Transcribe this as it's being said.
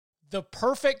The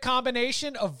perfect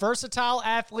combination of versatile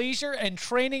athleisure and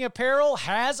training apparel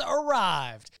has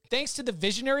arrived. Thanks to the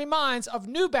visionary minds of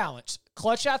New Balance,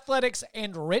 Clutch Athletics,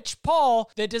 and Rich Paul,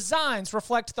 the designs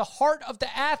reflect the heart of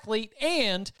the athlete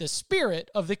and the spirit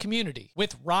of the community.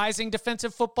 With rising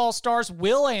defensive football stars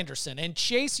Will Anderson and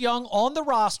Chase Young on the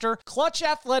roster, Clutch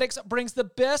Athletics brings the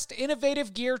best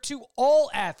innovative gear to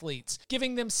all athletes,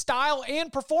 giving them style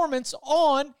and performance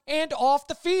on and off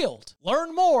the field.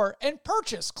 Learn more and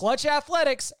purchase Clutch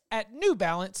Athletics at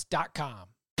newbalance.com.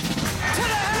 To the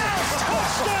house!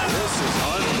 Touchdown! This is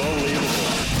unbelievable.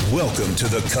 Welcome to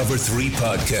the Cover 3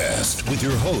 podcast with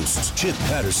your hosts, Chip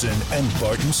Patterson and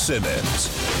Barton Simmons.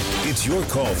 It's your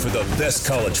call for the best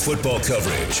college football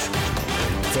coverage.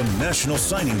 From National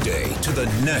Signing Day to the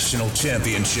National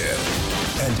Championship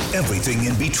and everything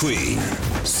in between,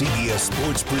 CBS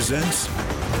Sports presents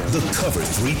the Cover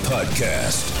 3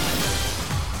 podcast.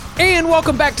 And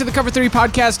welcome back to the Cover 3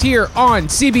 podcast here on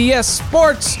CBS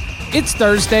Sports. It's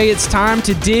Thursday. It's time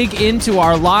to dig into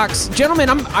our locks. Gentlemen,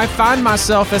 I find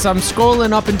myself as I'm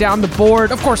scrolling up and down the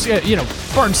board. Of course,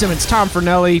 Barton Simmons, Tom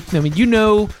Fornelli. I mean, you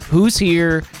know who's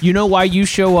here. You know why you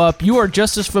show up. You are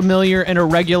just as familiar and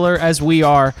irregular as we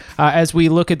are as we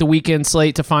look at the weekend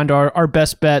slate to find our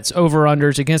best bets,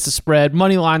 over-unders against the spread,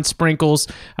 money line sprinkles.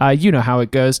 You know how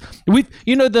it goes.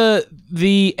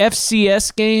 The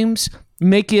FCS games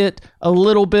make it a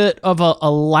little bit of a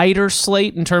lighter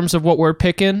slate in terms of what we're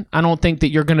picking. I don't think that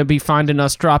you're going to be finding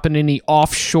us dropping any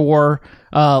offshore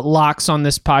locks on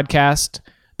this podcast.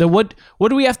 What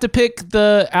do we have to pick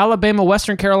the Alabama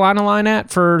Western Carolina line at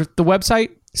for the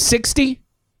website? 60?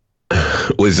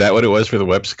 Was that what it was for the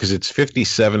website? Because it's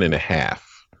 57.5 right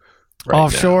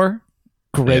offshore?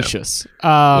 Now. Gracious.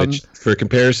 Yeah. Which, for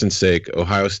comparison's sake,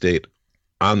 Ohio State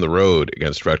on the road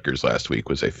against Rutgers last week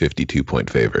was a 52-point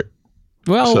favorite.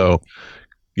 Well, so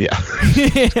yeah.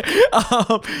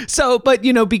 But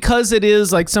because it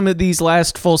is like some of these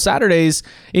last full Saturdays,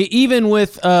 even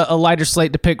with a lighter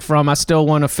slate to pick from, I still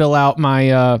want to fill out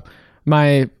my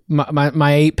my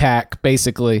 8-pack.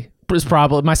 Basically, it's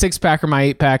probably my 6-pack or my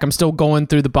 8-pack. I'm still going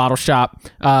through the bottle shop,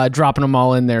 dropping them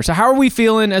all in there. So how are we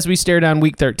feeling as we stare down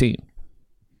Week 13?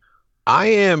 I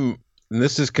am, and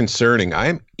this is concerning, I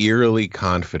am eerily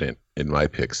confident in my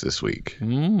picks this week.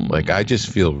 Like, I just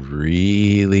feel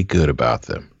really good about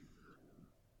them.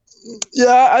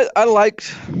 Yeah, I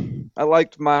liked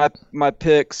my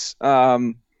picks.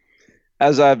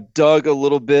 As I've dug a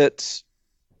little bit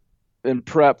in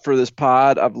prep for this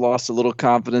pod, I've lost a little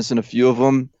confidence in a few of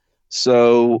them.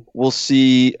 So we'll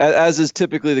see. As is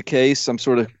typically the case, I'm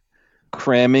sort of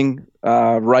cramming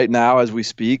right now as we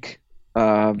speak.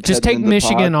 Just take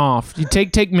Michigan off. You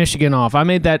take Michigan off. I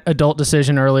made that adult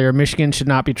decision earlier. Michigan should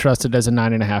not be trusted as a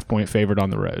 9.5-point favorite on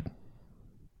the road.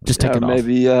 Just take it off.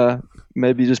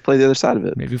 Maybe just play the other side of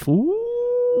it. Maybe.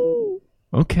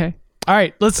 Okay. All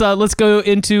right. Let's go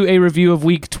into a review of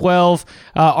Week 12.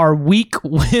 Our week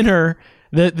winner,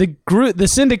 the group, the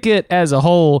syndicate as a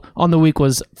whole on the week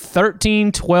was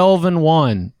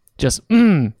 13-12-1.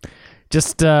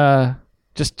 Just a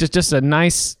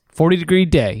nice 40-degree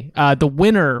day. The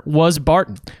winner was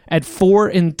Barton at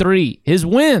 4-3. His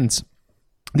wins: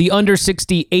 the under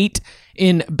 68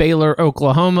 in Baylor,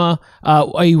 Oklahoma.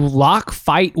 A lock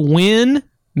fight win: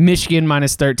 Michigan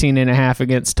minus 13.5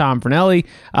 against Tom Fornelli.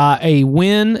 A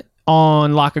win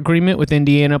on lock agreement with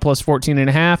Indiana plus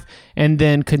 14.5, and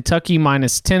then Kentucky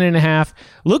minus 10.5.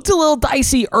 Looked a little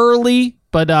dicey early,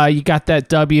 but you got that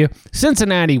W.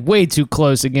 Cincinnati way too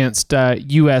close against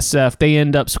USF. They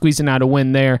end up squeezing out a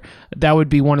win there. That would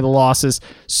be one of the losses.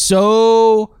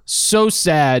 So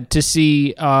sad to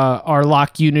see our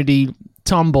lock unity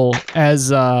tumble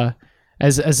as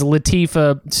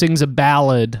Latifah sings a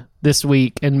ballad this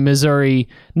week, and Missouri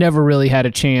never really had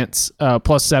a chance,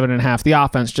 plus 7.5. The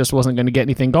offense just wasn't going to get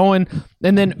anything going.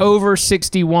 And then over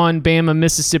 61, Bama,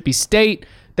 Mississippi State.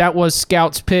 That was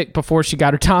Scout's pick before she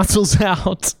got her tonsils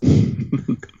out.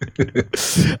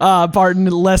 Barton,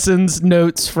 lessons,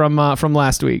 notes from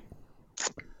last week.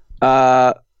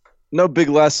 No big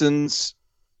lessons.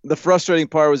 The frustrating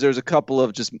part was there was a couple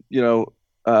of just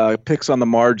picks on the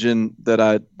margin that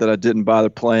I didn't bother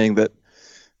playing that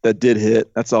did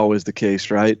hit. That's always the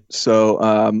case, right? So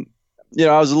I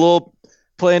was a little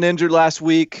playing injured last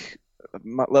week.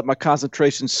 Let my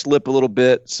concentration slip a little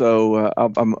bit, so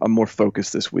I'm more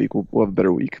focused this week. We'll have a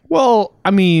better week. Well,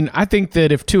 I mean, I think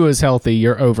that if Tua's healthy,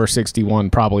 your over 61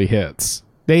 probably hits.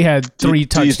 They had 3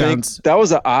 touchdowns. Do you think that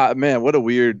was man? What a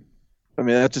weird. I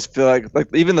mean, I just feel like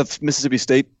even the Mississippi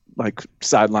State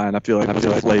sideline, I feel like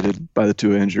inflated by the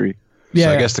Tua injury. Yeah.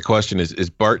 So I guess the question is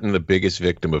Barton the biggest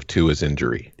victim of Tua's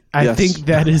injury? I think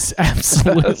that is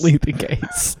absolutely the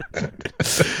case.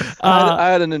 I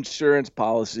had an insurance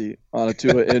policy on a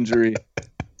Tua injury.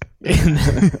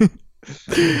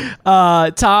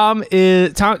 Tom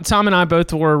and I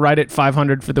both were right at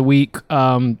 500 for the week.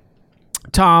 Tom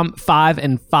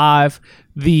 5-5.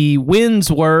 The wins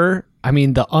were,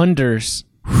 the unders.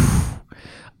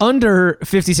 Under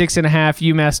 56.5,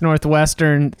 UMass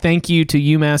Northwestern. Thank you to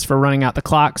UMass for running out the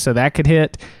clock, so that could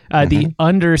hit. The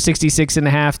under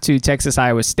 66.5 to Texas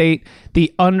Iowa State.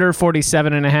 The under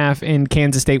 47.5 in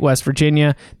Kansas State, West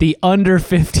Virginia. The under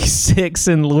 56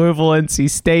 in Louisville, NC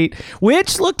State,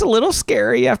 which looked a little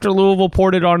scary after Louisville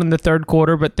poured it on in the third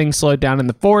quarter, but things slowed down in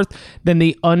the fourth. Then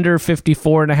the under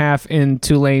 54.5 in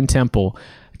Tulane Temple.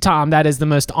 Tom, that is the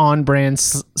most on-brand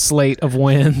slate of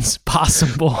wins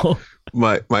possible.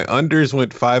 My unders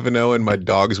went 5-0 and my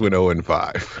dogs went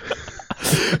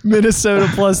 0-5. Minnesota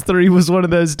 +3 was one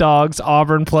of those dogs.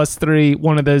 Auburn +3,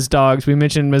 one of those dogs. We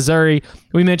mentioned Missouri.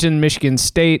 We mentioned Michigan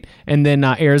State, and then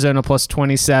Arizona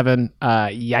 +27.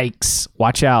 Yikes!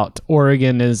 Watch out.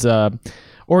 Oregon's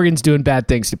doing bad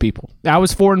things to people. I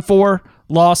was 4-4.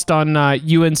 Lost on UNC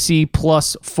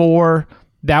 +4.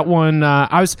 That one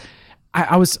I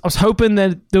was hoping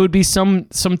that there would be some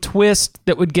twist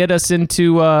that would get us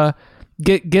into.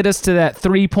 Get us to that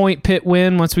 3-point Pitt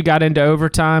win once we got into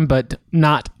overtime, but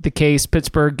not the case.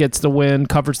 Pittsburgh gets the win,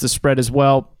 covers the spread as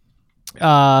well.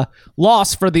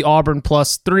 Loss for the Auburn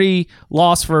 +3,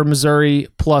 loss for Missouri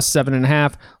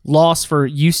 +7.5, loss for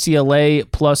UCLA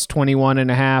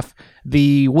 +21.5.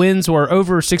 The wins were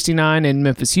over 69 in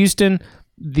Memphis, Houston.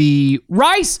 The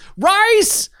Rice,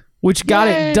 which got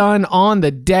it done on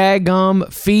the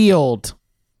daggum field.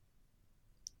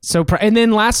 And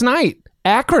then last night,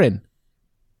 Akron.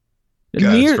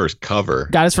 Got his first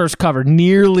cover.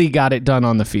 Nearly got it done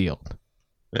on the field.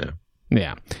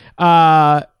 Yeah.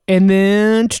 And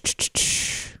then,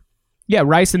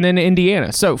 Rice and then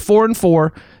Indiana. So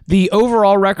 4-4. The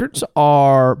overall records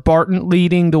are Barton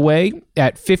leading the way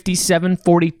at 57,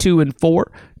 42-4.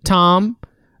 Tom,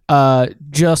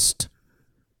 just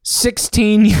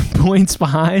 16 points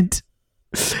behind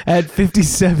at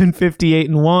 57,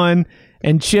 58-1.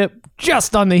 And Chip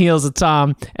just on the heels of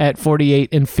Tom at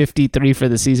 48-53 for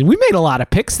the season. We made a lot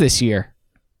of picks this year.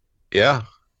 Yeah.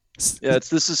 This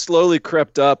has slowly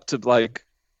crept up to like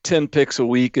 10 picks a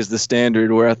week is the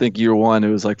standard, where I think year one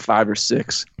it was like 5 or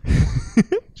 6.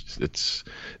 It's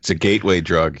a gateway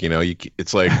drug,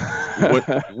 it's like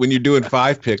when you're doing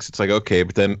 5 picks, it's like, okay,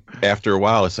 but then after a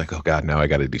while it's like, oh God, now I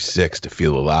got to do 6 to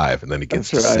feel alive. And then it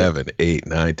gets to 7, 8,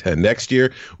 9, 10. Next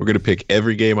year we're going to pick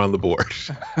every game on the board.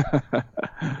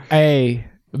 Hey,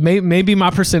 maybe my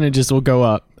percentages will go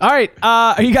up. All right.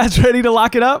 Are you guys ready to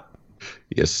lock it up?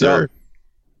 Yes, sir.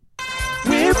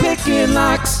 We're picking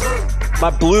locks. My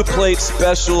Blue Plate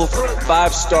special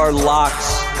 5-star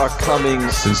locks are coming.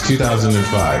 Since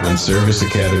 2005, when Service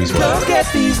Academy's Come get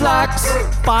these locks.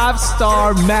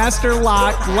 5-star master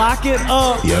lock. Lock it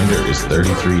up. The under is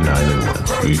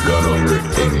 33-9-1. We've gone over it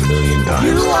a million times.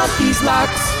 You want these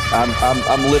locks?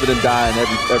 I'm living and dying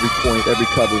every point, every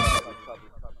cover.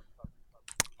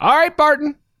 All right,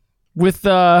 Barton. With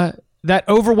that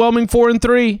overwhelming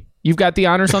 4-3, you've got the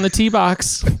honors on the tee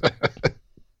box.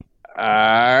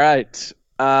 All right.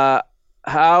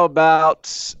 How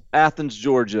about Athens,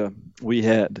 Georgia? We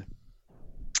head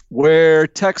where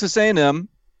Texas A&M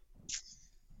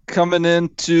coming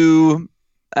into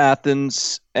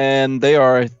Athens, and they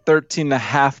are a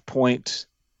 13.5-point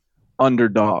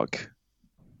underdog.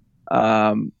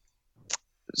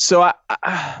 So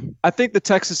I think the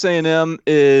Texas A&M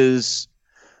is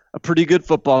a pretty good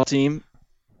football team.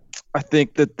 I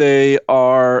think that they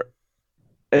are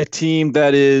a team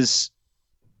that is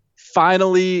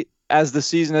finally, as the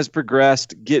season has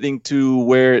progressed, getting to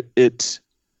where it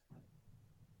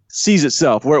sees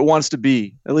itself, where it wants to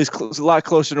be, at least a lot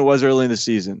closer than it was early in the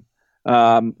season.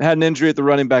 Had an injury at the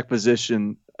running back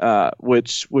position,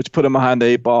 which put him behind the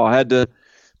 8 ball. Had to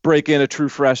break in a true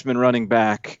freshman running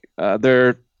back.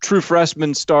 Their true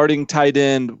freshman starting tight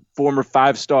end, former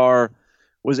 5-star,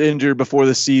 was injured before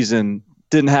the season.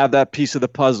 Didn't have that piece of the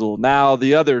puzzle. Now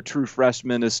the other true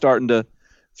freshman is starting to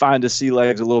find his sea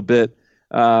legs a little bit.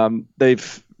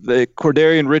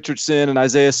 Cordarian Richardson and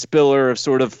Isaiah Spiller have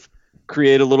sort of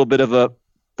created a little bit of a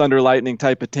thunder lightning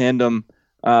type of tandem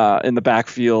in the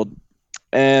backfield.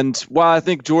 And while I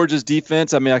think Georgia's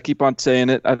defense, I keep on saying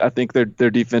it, I think their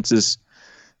defense is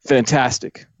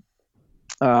fantastic.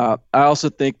 I also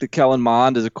think that Kellen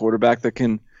Mond is a quarterback that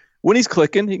can, when he's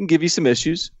clicking, he can give you some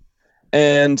issues.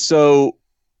 And so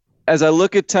as I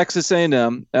look at Texas A&M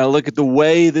and I look at the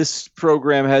way this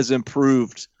program has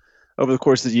improved over the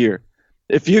course of the year,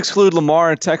 if you exclude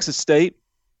Lamar and Texas State,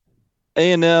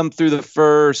 A&M through the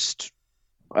first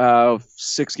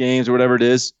 6 games or whatever it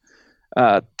is,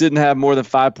 didn't have more than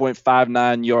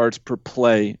 5.59 yards per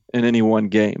play in any one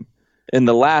game. In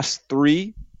the last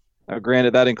 3,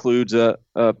 granted that includes a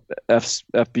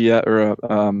FBS or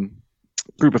a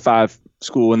group of 5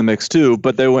 school in the mix too,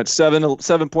 but they went 7.1,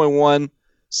 7.4,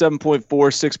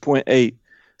 6.8.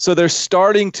 So they're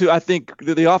starting to, I think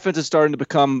the offense is starting to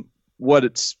become what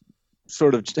it's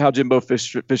sort of how Jimbo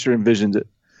Fisher envisioned it.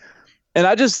 And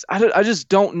I just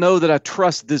don't know that I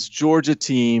trust this Georgia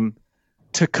team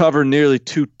to cover nearly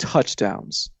 2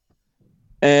 touchdowns.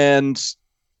 And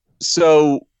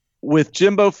so with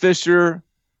Jimbo Fisher,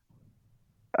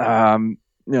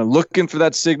 looking for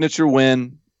that signature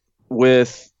win,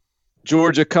 with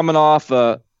Georgia coming off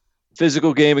a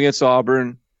physical game against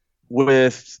Auburn,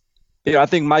 with I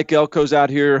think Mike Elko's out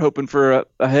here hoping for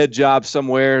a head job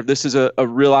somewhere. This is a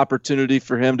real opportunity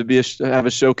for him to have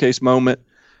a showcase moment.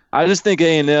 I just think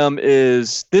A&M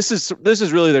is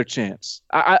really their chance.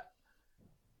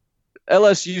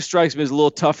 LSU strikes me as a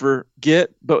little tougher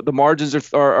get, but the margins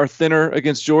are thinner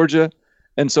against Georgia,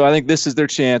 and so I think this is their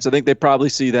chance. I think they probably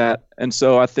see that, and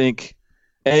so I think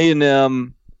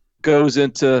A&M goes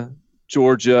into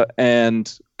Georgia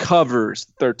and covers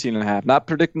 13.5. Not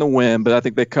predicting the win, but I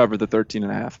think they cover the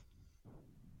 13.5.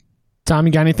 Tom,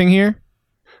 you got anything here?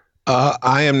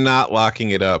 I am not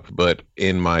locking it up, but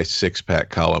in my 6-pack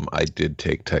column, I did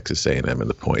take Texas A&M in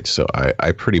the points, so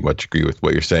I pretty much agree with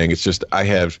what you're saying. It's just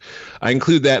I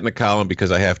include that in the column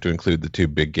because I have to include the 2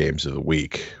 big games of the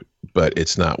week, but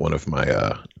it's not one of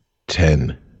my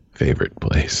 10 favorite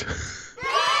plays.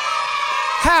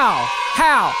 How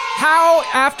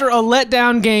after a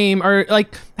letdown game, or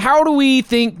like, how do we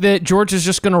think that Georgia's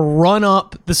just going to run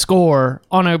up the score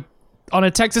on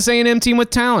a Texas A&M team with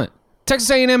talent?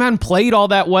 Texas A&M hadn't played all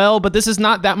that well, but this is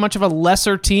not that much of a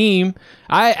lesser team.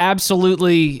 I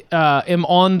absolutely am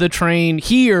on the train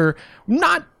here.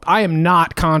 I am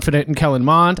not confident in Kellen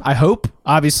Mond. I hope,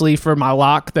 obviously, for my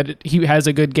lock that he has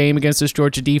a good game against this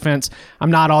Georgia defense.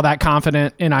 I'm not all that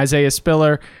confident in Isaiah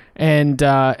Spiller and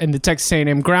the Texas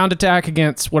A&M ground attack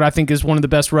against what I think is one of the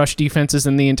best rush defenses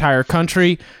in the entire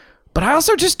country. But I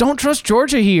also just don't trust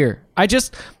Georgia here.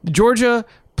 Georgia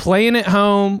playing at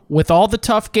home with all the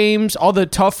tough games, all the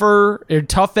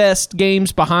toughest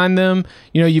games behind them.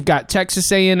 You've got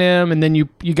Texas A&M, and then you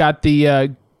got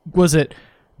the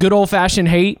good old-fashioned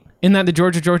hate? Isn't that the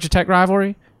Georgia Tech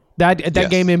rivalry? That yes.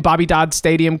 Game in Bobby Dodd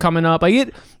Stadium coming up.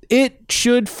 Like it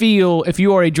should feel, if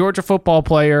you are a Georgia football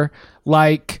player,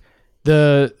 like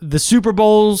the Super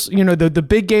Bowls, the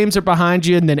big games are behind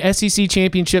you, and then SEC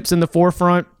championships in the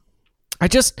forefront. I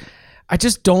just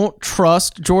don't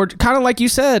trust Georgia. Kind of like you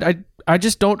said, I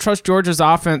just don't trust Georgia's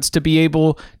offense to be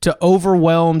able to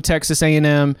overwhelm Texas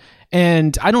A&M.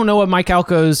 And I don't know what Mike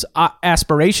Elko's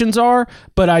aspirations are,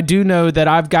 but I do know that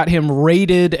I've got him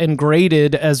rated and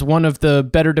graded as one of the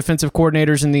better defensive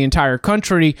coordinators in the entire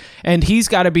country. And he's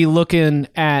got to be looking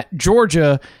at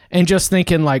Georgia and just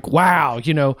thinking like, wow,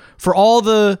 for all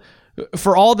the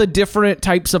different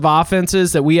types of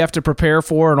offenses that we have to prepare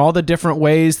for, and all the different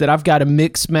ways that I've got to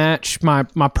mix match my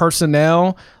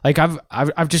personnel, like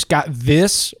I've just got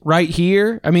this right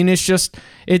here. I mean, it just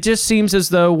seems as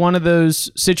though one of those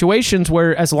situations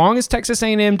where, as long as Texas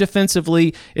A&M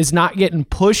defensively is not getting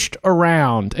pushed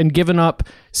around and giving up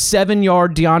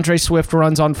 7-yard DeAndre Swift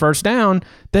runs on first down,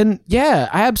 then yeah,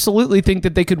 I absolutely think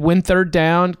that they could win third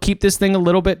down, keep this thing a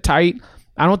little bit tight.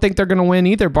 I don't think they're going to win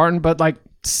either, Barton, but like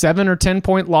 7 or 10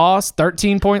 point loss,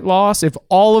 13-point loss, if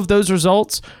all of those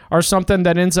results are something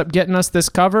that ends up getting us this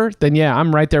cover, then yeah,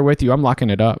 I'm right there with you. I'm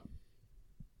locking it up.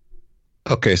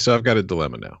 Okay, so I've got a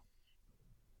dilemma now.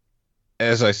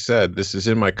 As I said, this is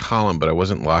in my column, but I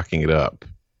wasn't locking it up.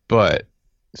 But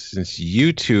since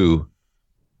you two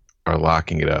are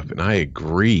locking it up, and I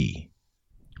agree.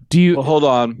 Well, hold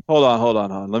on.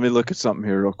 Let me look at something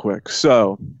here real quick.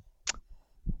 So,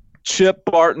 Chip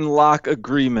Barton lock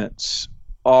agreements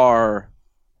are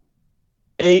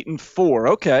 8-4.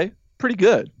 Okay, pretty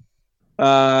good.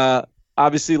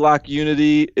 Obviously, Lock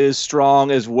Unity is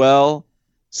strong as well,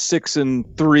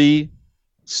 6-3.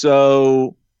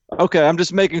 So, okay, I'm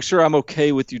just making sure I'm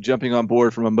okay with you jumping on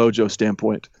board from a mojo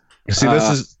standpoint. See,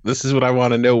 this is what I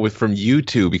want to know from you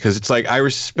two, because it's like I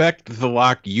respect the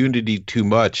Lock Unity too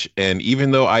much, and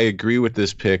even though I agree with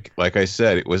this pick, like I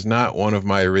said, it was not one of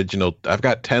my original. I've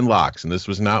got 10 locks, and this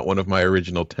was not one of my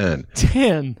original 10.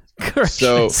 10.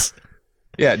 So,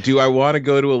 yeah, do I want to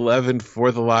go to 11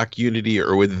 for the Lock Unity,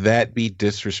 or would that be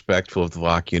disrespectful of the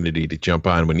Lock Unity to jump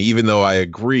on when, even though I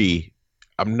agree,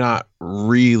 I'm not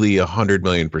really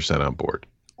 100,000,000% on board?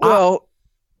 Well,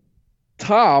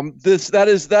 Tom, that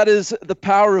is the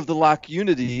power of the Lock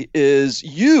Unity. Is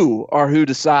you are who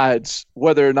decides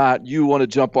whether or not you want to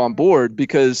jump on board,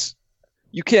 because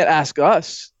you can't ask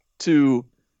us to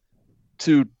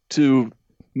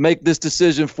make this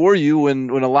decision for you when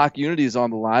a Lock Unity is on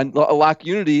the line. A Lock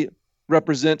Unity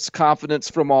represents confidence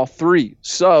from all three.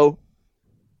 So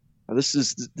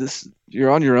this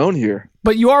you're on your own here.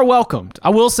 But you are welcomed.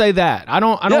 I will say that.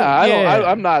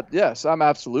 I'm not. Yes, I'm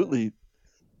absolutely.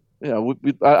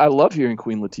 I love hearing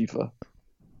Queen Latifah.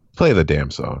 Play the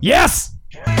damn song. Yes.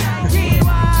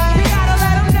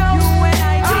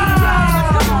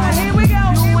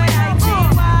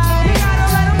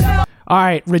 All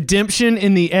right, redemption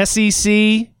in the SEC,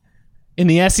 on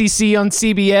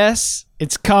CBS.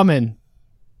 It's coming.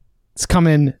 It's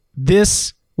coming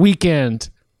this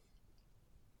weekend.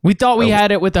 We thought we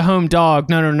had it with the home dog.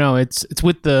 No. It's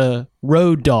with the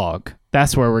road dog.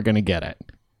 That's where we're going to get it.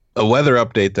 A weather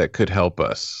update that could help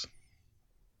us.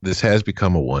 This has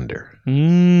become a wonder.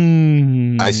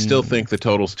 I still think the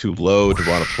total's too low to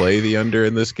want to play the under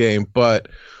in this game, but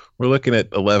we're looking at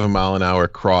 11-mile-an-hour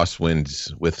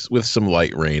crosswinds with some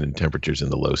light rain and temperatures in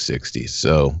the low 60s.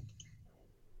 So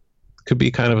could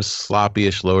be kind of a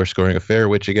sloppy-ish, lower-scoring affair,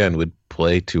 which, again, would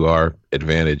play to our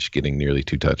advantage, getting nearly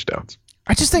 2 touchdowns.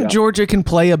 I just think Georgia can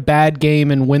play a bad game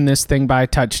and win this thing by a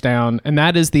touchdown, and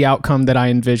that is the outcome that I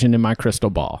envision in my crystal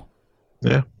ball.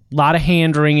 Yeah. A lot of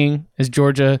hand-wringing as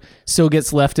Georgia still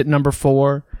gets left at number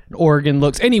 4. Oregon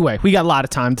looks... Anyway, we got a lot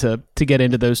of time to get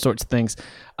into those sorts of things.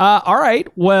 All right,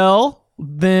 well,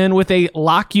 then with a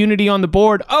Lock Unity on the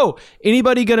board... Oh,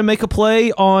 anybody going to make a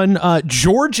play on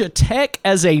Georgia Tech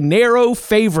as a narrow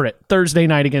favorite Thursday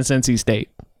night against NC State?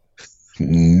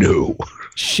 No.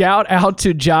 Shout out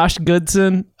to Josh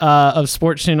Goodson of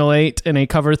Sports Channel 8 and a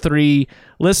Cover 3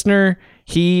 listener.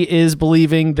 He is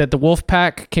believing that the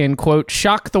Wolfpack can, quote,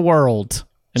 shock the world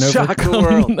and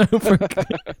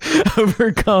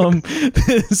overcome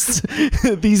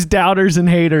these doubters and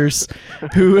haters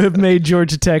who have made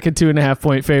Georgia Tech a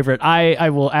 2.5-point favorite. I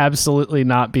will absolutely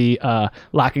not be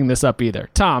locking this up either.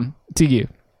 Tom, to you.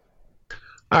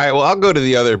 All right, well, I'll go to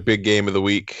the other big game of the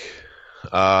week.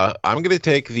 I'm going to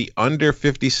take the under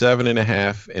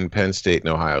 57.5 in Penn State and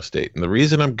Ohio State. And the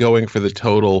reason I'm going for the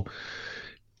total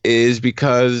is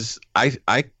because I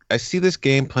see this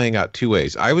game playing out two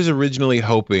ways. I was originally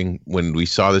hoping when we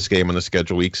saw this game on the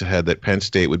schedule weeks ahead that Penn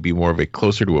State would be more of a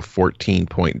closer to a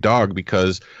 14-point dog,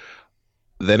 because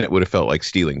then it would have felt like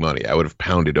stealing money. I would have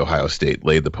pounded Ohio State,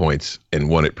 laid the points, and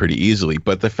won it pretty easily.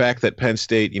 But the fact that Penn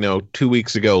State, 2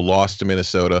 weeks ago lost to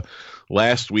Minnesota,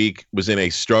 last week was in a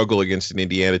struggle against an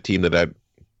Indiana team that I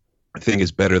think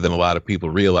is better than a lot of people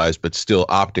realize, but still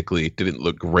optically didn't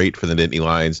look great for the Nittany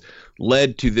Lions,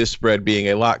 led to this spread being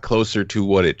a lot closer to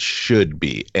what it should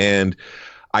be. And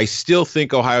I still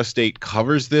think Ohio State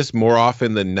covers this more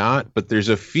often than not, but there's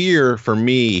a fear for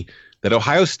me that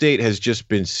Ohio State has just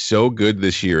been so good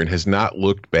this year and has not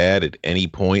looked bad at any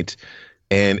point.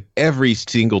 And every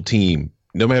single team,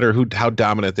 no matter how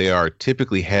dominant they are,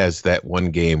 typically has that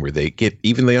one game where they get,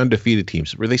 even the undefeated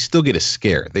teams, where they still get a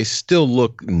scare. They still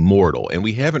look mortal. And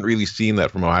we haven't really seen that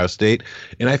from Ohio State.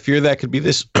 And I fear that could be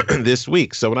this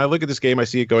week. So when I look at this game, I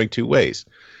see it going two ways.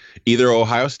 Either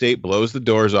Ohio State blows the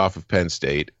doors off of Penn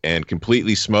State and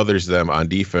completely smothers them on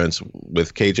defense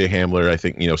with KJ Hamler, I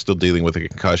think, still dealing with a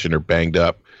concussion or banged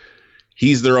up.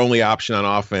 He's their only option on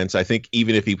offense. I think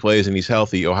even if he plays and he's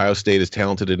healthy, Ohio State is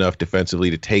talented enough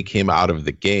defensively to take him out of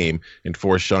the game and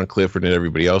force Sean Clifford and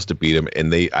everybody else to beat him.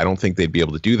 And I don't think they'd be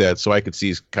able to do that. So I could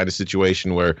see kind of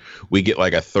situation where we get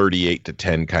like a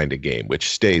 38-10 kind of game, which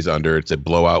stays under. It's a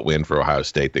blowout win for Ohio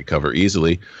State. They cover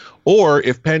easily. Or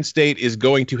if Penn State is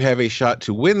going to have a shot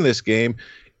to win this game,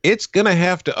 it's going to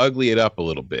have to ugly it up a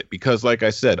little bit because, like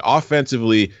I said,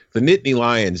 offensively, the Nittany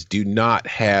Lions do not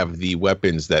have the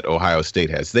weapons that Ohio State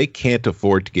has. They can't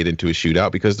afford to get into a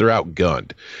shootout because they're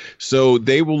outgunned. So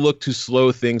they will look to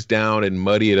slow things down and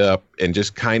muddy it up and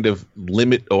just kind of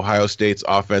limit Ohio State's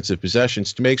offensive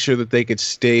possessions to make sure that they could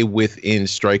stay within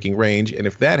striking range. And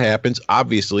if that happens,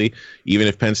 obviously, even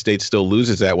if Penn State still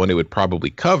loses that one, it would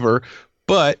probably cover.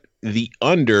 But the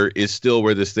under is still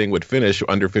where this thing would finish,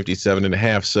 under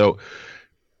 57.5. So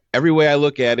every way I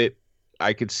look at it,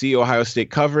 I could see Ohio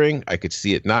State covering. I could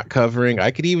see it not covering.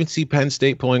 I could even see Penn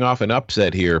State pulling off an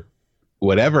upset here.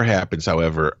 Whatever happens,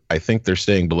 however, I think they're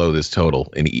staying below this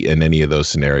total in any of those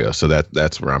scenarios. So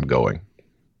that's where I'm going.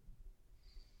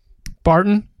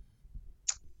 Barton?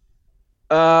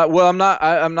 Well,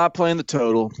 I'm not playing the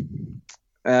total.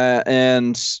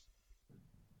 And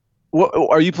what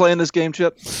are you playing this game,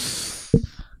 Chip?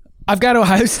 I've got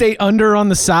Ohio State under on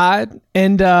the side,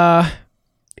 and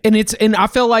And I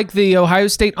feel like the Ohio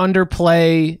State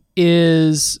underplay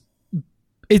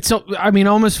I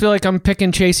almost feel like I'm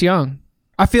picking Chase Young.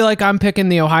 I feel like I'm picking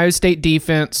the Ohio State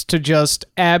defense to just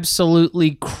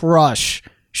absolutely crush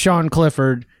Sean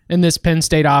Clifford in this Penn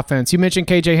State offense. You mentioned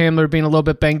KJ Hamler being a little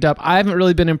bit banged up. I haven't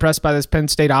really been impressed by this Penn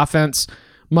State offense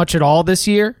much at all this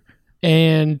year.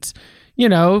 And,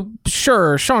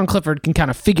 sure, Sean Clifford can kind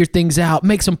of figure things out,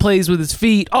 make some plays with his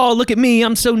feet. Oh, look at me.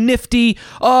 I'm so nifty.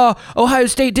 Oh, Ohio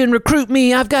State didn't recruit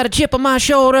me. I've got a chip on my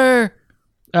shoulder.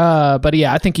 But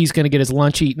yeah, I think he's going to get his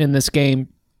lunch eaten in this game.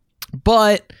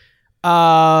 But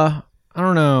I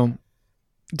don't know.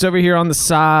 It's over here on the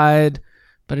side,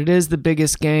 but it is the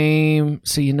biggest game.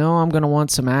 So I'm going to want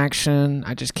some action.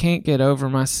 I just can't get over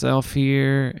myself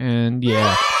here. And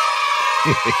yeah.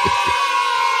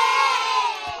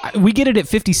 We get it at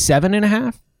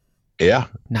 57.5? Yeah.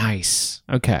 Nice.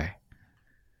 Okay.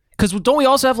 Because don't we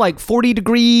also have like 40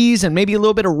 degrees and maybe a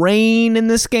little bit of rain in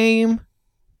this game?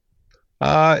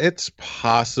 It's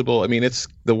possible. I mean, it's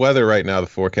the weather right now. The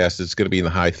forecast is going to be in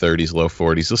the high 30s, low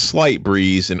 40s, a slight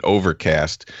breeze and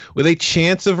overcast with a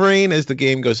chance of rain as the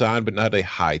game goes on, but not a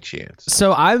high chance.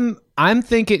 So I'm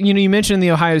thinking, you mentioned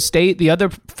the Ohio State. The other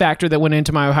factor that went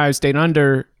into my Ohio State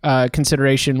under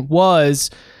consideration was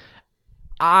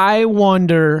I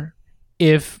wonder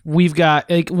if we've got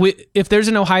if there's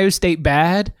an Ohio State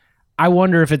bad, I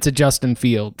wonder if it's a Justin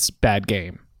Fields bad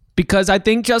game. Because I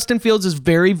think Justin Fields is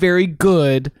very, very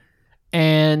good,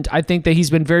 and I think that he's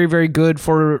been very, very good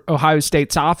for Ohio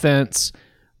State's offense,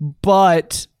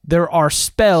 but there are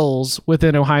spells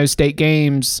within Ohio State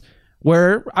games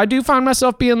where I do find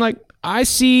myself being like, I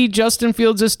see Justin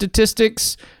Fields'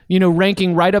 statistics,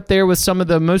 ranking right up there with some of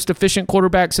the most efficient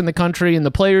quarterbacks in the country and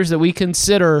the players that we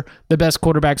consider the best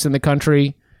quarterbacks in the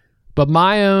country. But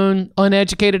my own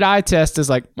uneducated eye test is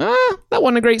like, that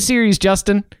wasn't a great series,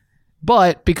 Justin.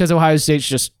 But because Ohio State's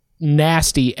just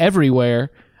nasty everywhere,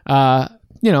 I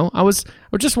was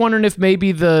just wondering if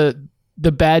maybe the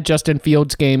bad Justin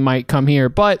Fields game might come here,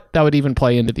 but that would even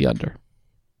play into the under.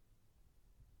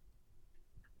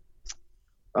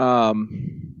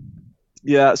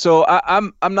 Yeah. So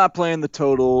I'm not playing the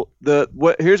total.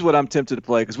 Here's what I'm tempted to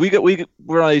play because we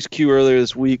were on HQ earlier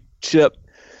this week, Chip,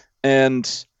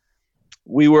 and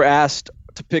we were asked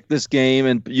to pick this game,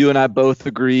 and you and I both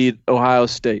agreed Ohio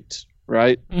State.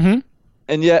 Right? Mm-hmm.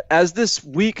 And yet, as this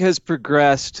week has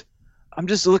progressed, I'm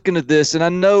just looking at this, and I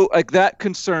know that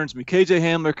concerns me. KJ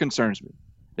Hamler concerns me.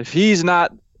 If he's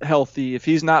not healthy, if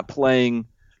he's not playing,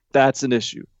 that's an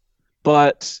issue.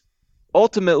 But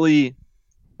ultimately,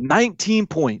 19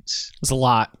 points is a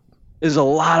lot. Is a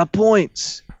lot of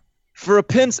points for a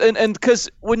Penn. And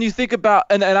because when you think about,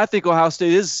 and I think Ohio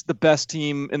State is the best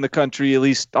team in the country, at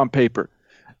least on paper,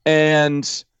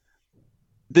 and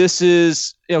this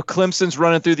is, Clemson's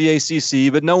running through the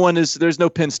ACC, but there's no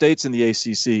Penn States in the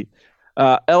ACC.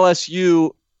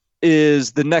 LSU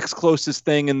is the next closest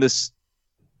thing in this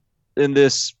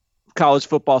college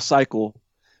football cycle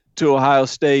to Ohio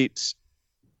State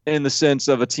in the sense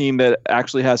of a team that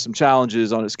actually has some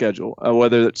challenges on its schedule,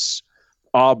 whether it's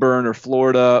Auburn or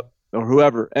Florida or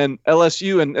whoever. And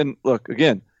LSU, and look,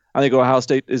 again, I think Ohio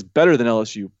State is better than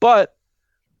LSU, but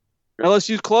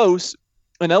LSU's close.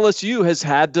 And LSU has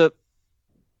had to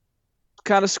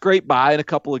kind of scrape by in a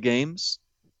couple of games.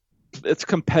 It's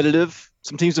competitive.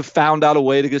 Some teams have found out a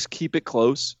way to just keep it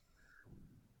close.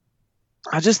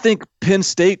 I just think Penn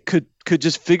State could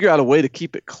just figure out a way to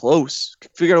keep it close,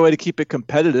 figure out a way to keep it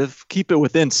competitive, keep it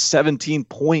within 17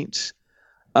 points.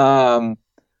 So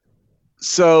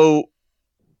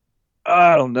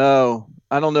I don't know.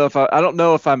 I don't know if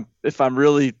I'm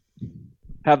really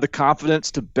have the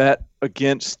confidence to bet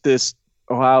against this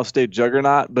Ohio State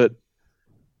juggernaut, but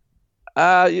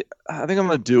I think I'm going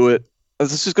to do it.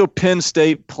 Let's just go Penn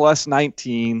State plus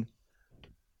 19.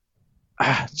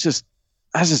 That's just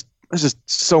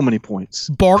so many points.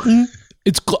 Barton,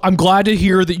 I'm glad to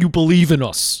hear that you believe in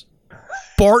us.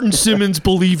 Barton Simmons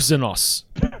believes in us.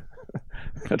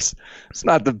 It's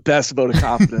not the best vote of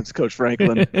confidence, Coach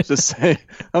Franklin.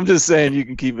 I'm just saying you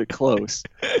can keep it close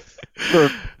for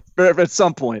at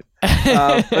some point.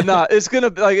 But no, it's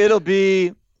gonna it'll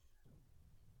be.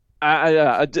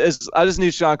 I just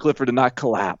need Sean Clifford to not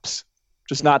collapse,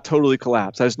 just not totally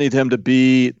collapse. I just need him to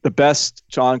be the best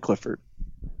Sean Clifford.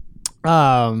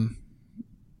 Yeah.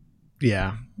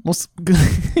 Well,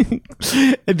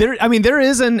 there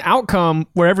is an outcome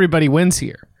where everybody wins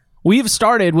here. We've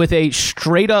started with a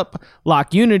straight up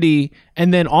lock unity,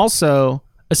 and then also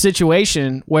a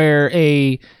situation where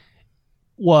a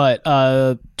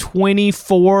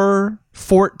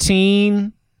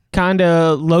 24-14 kind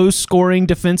of low scoring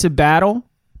defensive battle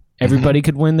Everybody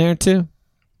could win there too.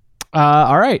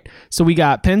 All right. So we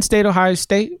got Penn State, Ohio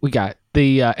State. We got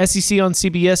the SEC on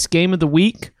CBS game of the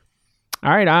week.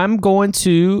 All right. I'm going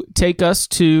to take us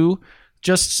to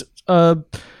just a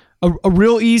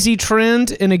real easy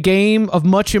trend in a game of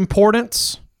much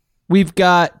importance. We've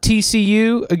got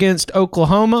TCU against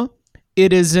Oklahoma.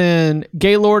 It is in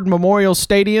Gaylord Memorial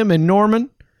Stadium in Norman.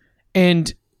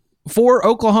 And for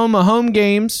Oklahoma home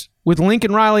games with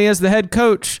Lincoln Riley as the head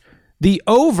coach, the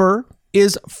over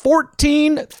is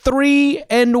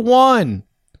 14-3-1.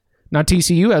 Now,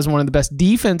 TCU has one of the best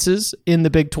defenses in the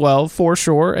Big 12 for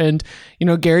sure. And,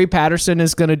 Gary Patterson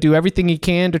is going to do everything he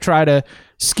can to try to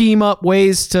scheme up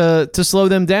ways to slow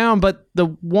them down. But the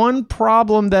one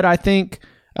problem that I think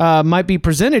might be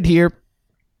presented here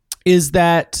is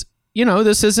that,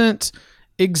 this isn't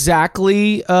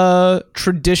exactly a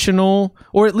traditional,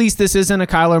 or at least this isn't a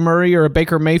Kyler Murray or a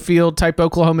Baker Mayfield type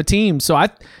Oklahoma team. So I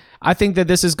think that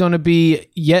this is going to be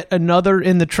yet another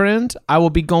in the trend. I will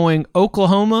be going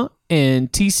Oklahoma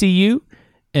and TCU,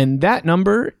 and that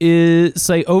number is,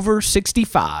 say, over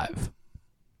 65.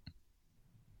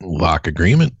 Lock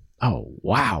agreement. Oh,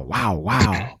 wow.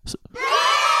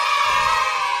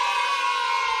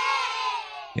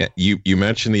 Yeah, you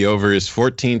mentioned the over is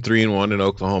 14-3-1 in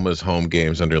Oklahoma's home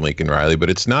games under Lincoln Riley, but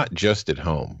it's not just at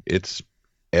home. It's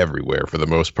everywhere for the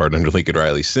most part under Lincoln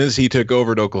Riley. Since he took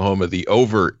over at Oklahoma, the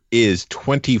over is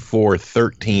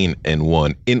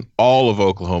 24-13-1 in all of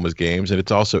Oklahoma's games, and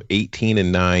it's also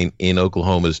 18-9 in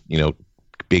Oklahoma's,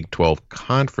 Big 12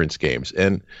 conference games.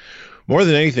 And more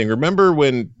than anything, remember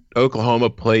when Oklahoma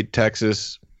played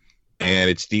Texas and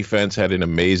its defense had an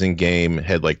amazing game,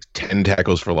 had like 10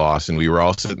 tackles for loss, and we were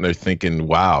all sitting there thinking,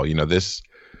 wow, this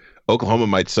Oklahoma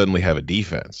might suddenly have a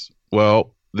defense.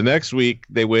 Well, the next week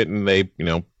they went and they,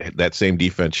 that same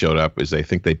defense showed up as I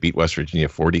think they beat West Virginia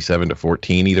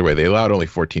 47-14. Either way, they allowed only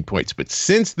 14 points. But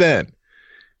since then,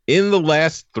 in the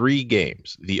last 3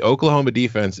 games, the Oklahoma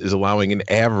defense is allowing an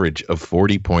average of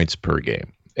 40 points per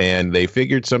game. And they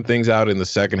figured some things out in the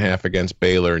second half against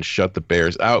Baylor and shut the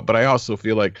Bears out. But I also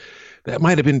feel like that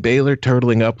might have been Baylor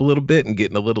turtling up a little bit and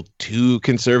getting a little too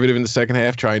conservative in the second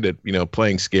half, trying to,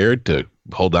 playing scared to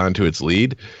hold on to its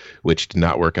lead, which did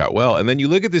not work out well. And then you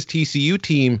look at this TCU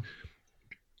team,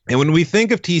 and when we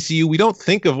think of TCU, we don't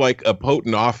think of like a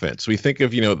potent offense. We think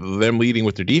of, them leading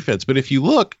with their defense. But if you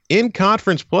look in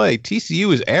conference play,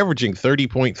 TCU is averaging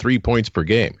 30.3 points per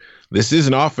game. This is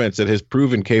an offense that has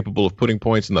proven capable of putting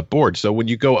points on the board. So when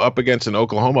you go up against an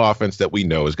Oklahoma offense that we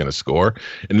know is going to score,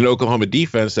 and an Oklahoma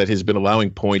defense that has been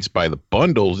allowing points by the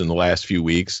bundles in the last few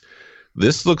weeks,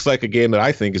 this looks like a game that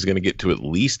I think is going to get to at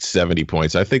least 70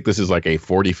 points. I think this is like a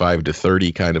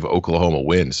 45-30 kind of Oklahoma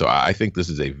win. So I think this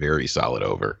is a very solid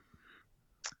over.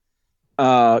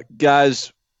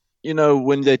 Guys,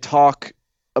 when they talk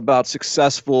about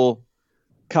successful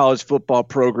college football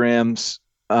programs,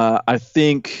 I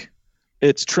think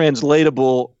it's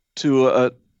translatable to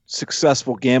a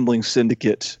successful gambling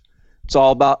syndicate. It's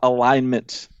all about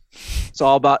alignment. It's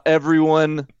all about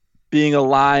everyone being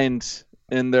aligned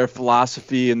in their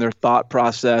philosophy and their thought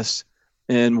process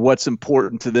and what's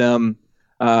important to them.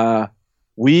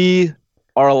 We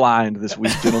are aligned this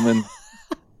week, gentlemen.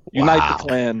 Unite the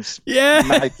clans. Yes.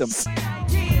 Unite them.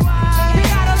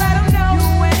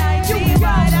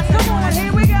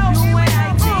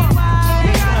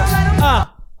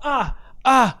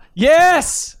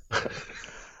 Yes.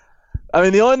 I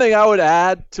mean, the only thing I would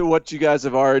add to what you guys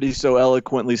have already so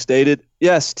eloquently stated,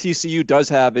 yes, TCU does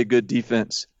have a good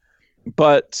defense,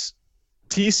 but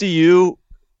TCU,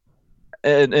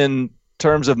 in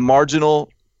terms of marginal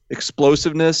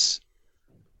explosiveness,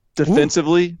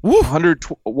 defensively,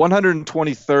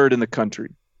 123rd in the country.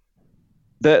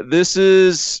 This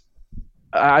is,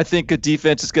 I think, a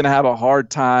defense is going to have a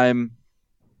hard time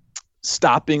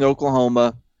stopping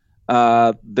Oklahoma.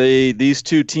 These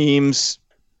two teams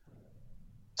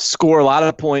score a lot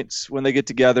of points when they get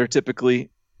together, typically,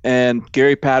 and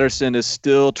Gary Patterson is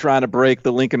still trying to break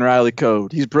the Lincoln Riley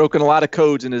code. He's broken a lot of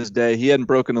codes in his day. He hadn't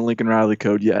broken the Lincoln Riley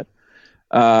code yet.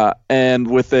 And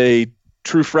with a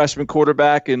true freshman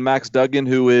quarterback in Max Duggan,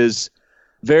 who is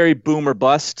very boom or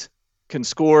bust, can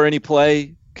score any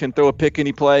play, can throw a pick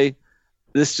any play,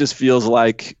 this just feels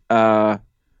like a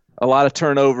lot of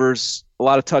turnovers, a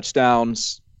lot of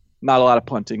touchdowns, not a lot of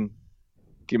punting.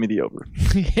 Give me the over.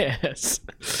 Yes.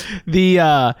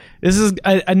 This is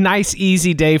a nice,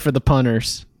 easy day for the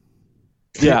punters.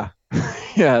 Yeah.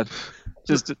 Yeah.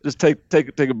 Just take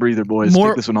a breather, boys.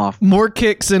 Take this one off. More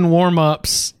kicks and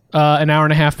warm-ups an hour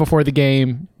and a half before the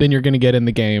game than you're going to get in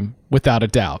the game, without a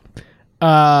doubt.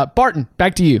 Barton,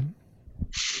 back to you.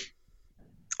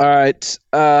 All right.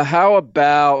 How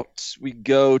about we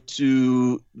go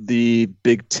to the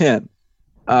Big Ten?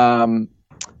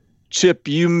 Chip,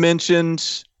 you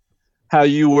mentioned how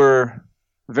you were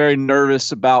very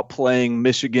nervous about playing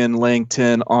Michigan laying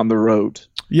 10 on the road.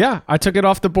 Yeah, I took it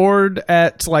off the board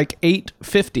at like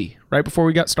 8:50 right before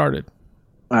we got started.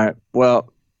 All right.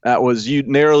 Well, you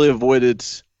narrowly avoided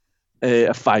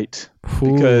a fight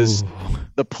because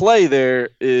the play there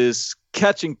is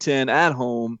catching 10 at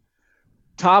home.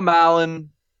 Tom Allen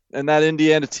and that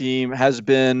Indiana team has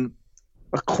been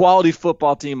a quality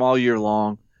football team all year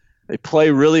long. They play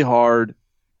really hard.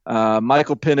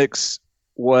 Michael Penix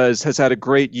has had a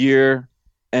great year,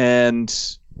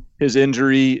 and his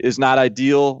injury is not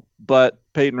ideal, but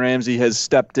Peyton Ramsey has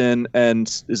stepped in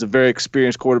and is a very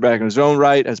experienced quarterback in his own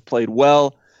right, has played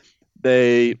well.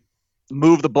 They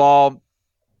moved the ball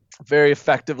very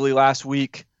effectively last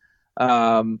week.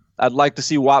 I'd like to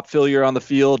see Whop Philyor on the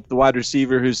field, the wide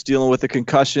receiver who's dealing with a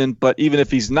concussion, but even if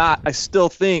he's not, I still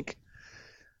think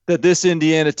that this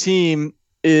Indiana team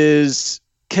is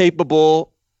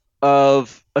capable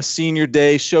of a senior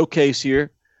day showcase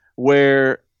here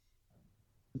where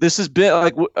this has been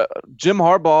like Jim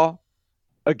Harbaugh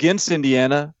against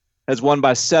Indiana has won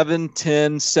by 7-10,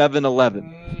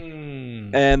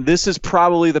 7-11. And this is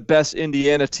probably the best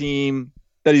Indiana team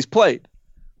that he's played.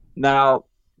 Now,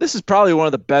 this is probably one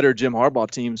of the better Jim Harbaugh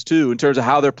teams, too, in terms of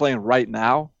how they're playing right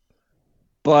now.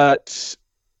 But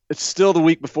it's still the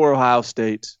week before Ohio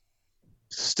State.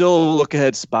 Still a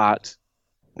look-ahead spot.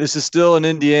 This is still an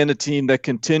Indiana team that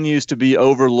continues to be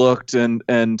overlooked and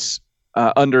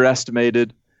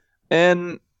underestimated.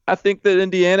 And I think that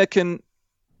Indiana can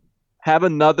have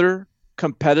another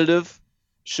competitive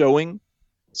showing.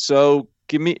 So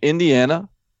give me Indiana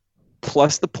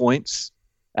plus the points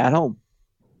at home.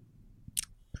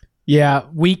 Yeah,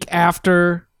 week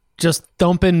after just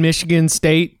thumping Michigan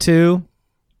State too.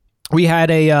 We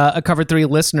had a Cover 3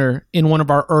 listener in one of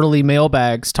our early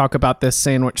mailbags talk about this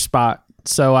sandwich spot.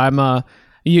 So I'm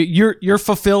you're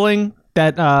fulfilling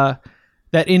that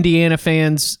Indiana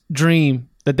fans' dream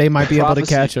that they might be able to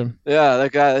catch him. Yeah,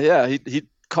 that guy. Yeah, he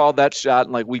called that shot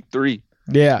in like week 3.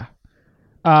 Yeah.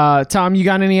 Tom, you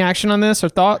got any action on this or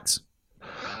thoughts?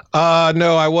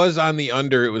 No, I was on the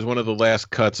under. It was one of the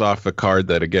last cuts off the card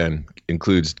that again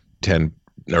includes 10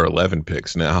 or 11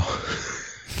 picks now.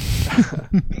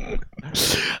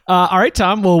 All right,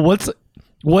 Tom. Well,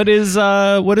 what is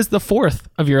the fourth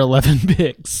of your 11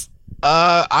 picks?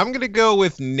 I'm gonna go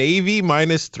with Navy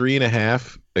minus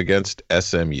 3.5 against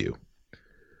SMU.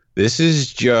 This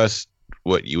is just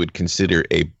what you would consider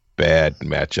a bad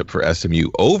matchup for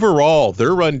SMU. Overall,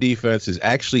 their run defense has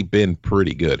actually been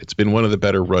pretty good. It's been one of the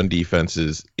better run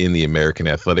defenses in the American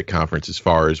Athletic Conference as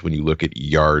far as when you look at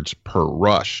yards per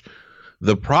rush.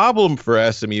 The problem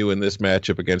for SMU in this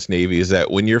matchup against Navy is that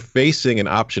when you're facing an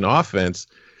option offense,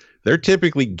 they're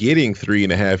typically getting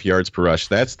 3.5 yards per rush.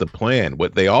 That's the plan.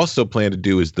 What they also plan to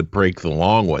do is to break the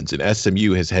long ones, and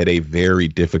SMU has had a very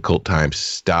difficult time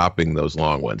stopping those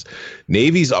long ones.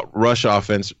 Navy's rush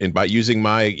offense, and by using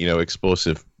my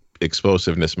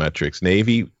explosiveness metrics,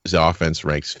 Navy's offense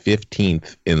ranks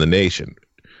 15th in the nation.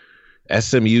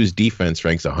 SMU's defense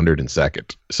ranks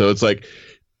 102nd. So it's like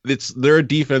they're a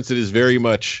defense that is very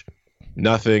much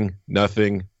nothing,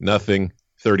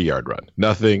 30-yard run.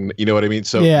 Nothing, you know what I mean?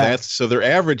 So so their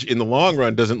average in the long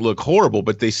run doesn't look horrible,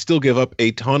 but they still give up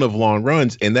a ton of long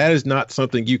runs, and that is not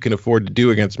something you can afford to do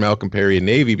against Malcolm Perry and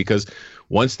Navy, because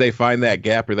once they find that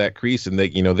gap or that crease and they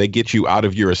get you out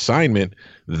of your assignment,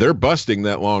 they're busting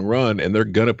that long run and they're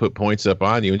going to put points up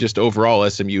on you. And just overall,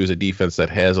 SMU is a defense that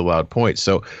has allowed points.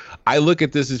 So I look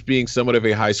at this as being somewhat of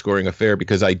a high-scoring affair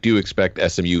because I do expect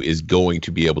SMU is going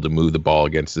to be able to move the ball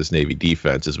against this Navy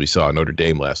defense, as we saw Notre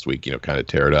Dame last week, kind of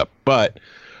tear it up. But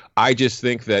I just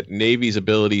think that Navy's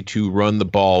ability to run the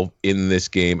ball in this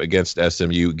game against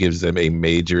SMU gives them a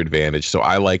major advantage. So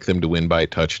I like them to win by a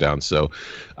touchdown. So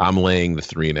I'm laying the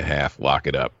 3.5. Lock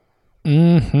it up.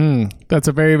 That's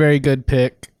a very, very good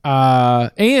pick.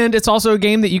 And it's also a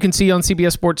game that you can see on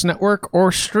CBS Sports Network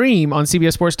or stream on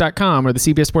CBSSports.com or the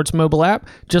CBS Sports mobile app.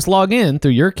 Just log in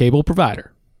through your cable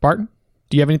provider. Barton,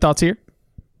 do you have any thoughts here?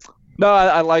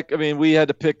 No, we had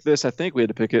to pick this. I think we had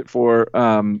to pick it for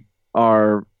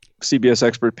our CBS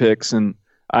expert picks, and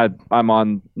I'm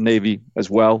on Navy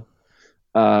as well,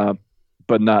 but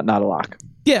not a lock.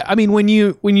 Yeah, I mean, when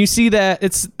you see that,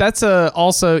 that's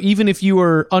also, even if you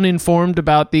were uninformed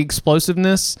about the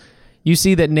explosiveness, you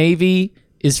see that Navy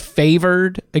is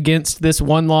favored against this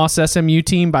one-loss SMU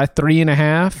team by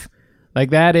 3.5.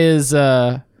 Like that is,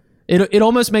 it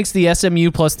almost makes the SMU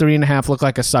plus 3.5 look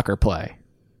like a sucker play.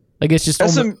 Like it's just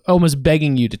almost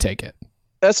begging you to take it.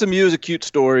 SMU is a cute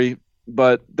story,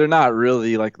 but they're not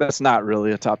really that's not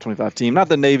really a top 25 team. Not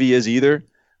that Navy is either,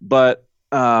 but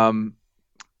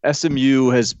SMU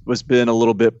has been a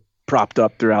little bit propped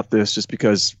up throughout this just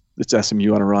because it's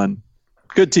SMU on a run.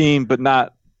 Good team, but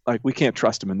not we can't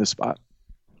trust them in this spot.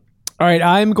 All right,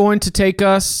 I'm going to take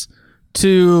us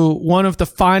to one of the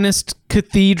finest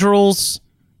cathedrals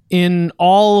in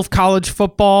all of college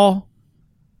football,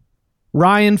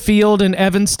 Ryan Field in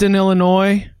Evanston,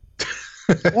 Illinois.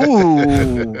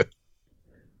 Ooh.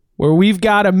 Where we've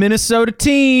got a Minnesota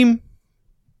team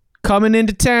coming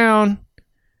into town.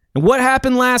 And what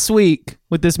happened last week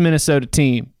with this Minnesota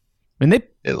team? And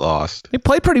it lost. They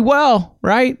played pretty well,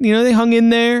 right? They hung in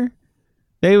there.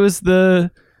 They was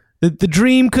the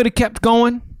dream could have kept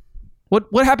going.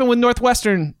 What happened with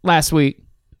Northwestern last week?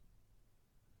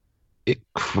 It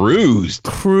cruised.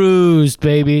 Cruised,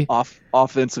 baby.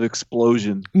 Offensive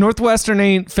explosion. Northwestern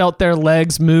ain't felt their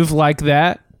legs move like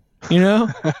that.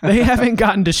 They haven't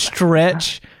gotten to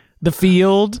stretch the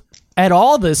field at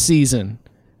all this season.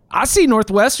 I see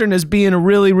Northwestern as being a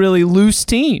really, really loose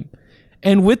team.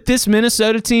 And with this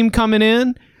Minnesota team coming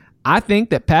in, I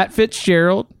think that Pat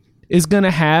Fitzgerald is going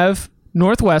to have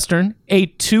Northwestern, a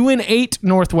 2-8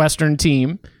 Northwestern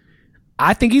team.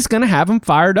 I think he's going to have them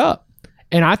fired up.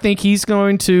 And I think he's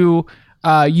going to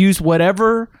use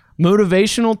whatever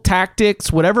motivational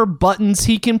tactics, whatever buttons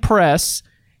he can press.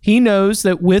 He knows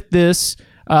that with this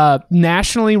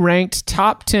nationally ranked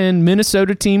top 10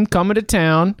 Minnesota team coming to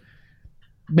town,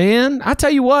 man, I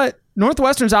tell you what,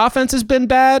 Northwestern's offense has been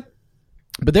bad,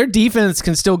 but their defense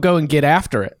can still go and get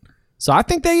after it. So I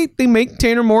think they make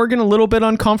Tanner Morgan a little bit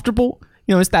uncomfortable.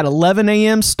 It's that 11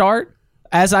 a.m. start.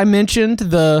 As I mentioned,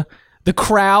 the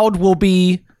crowd will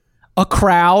be a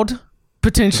crowd,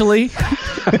 potentially.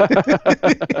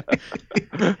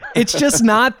 It's just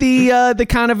not the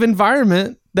kind of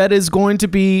environment that is going to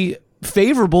be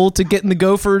favorable to getting the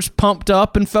Gophers pumped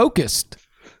up and focused.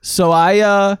 So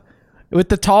I, with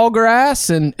the tall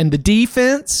grass and the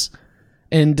defense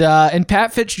and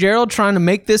Pat Fitzgerald trying to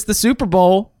make this the Super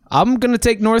Bowl, I'm going to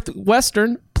take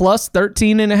Northwestern plus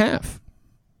 13.5.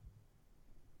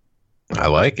 I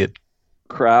like it.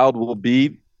 Crowd will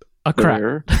be a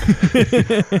crowd.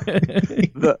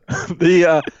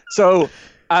 So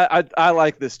I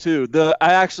like this too.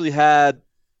 I actually had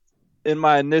in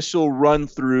my initial run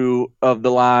through of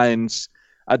the lines,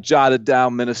 I jotted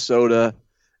down Minnesota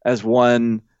as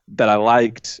one that I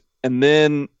liked, and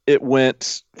then it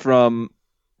went from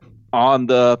on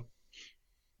the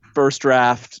first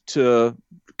draft to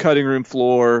cutting room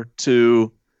floor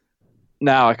to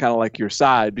now I kind of like your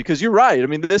side because you're right. I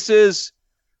mean,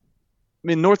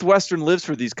 Northwestern lives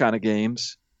for these kind of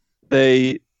games.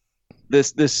 The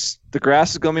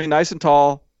grass is going to be nice and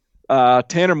tall.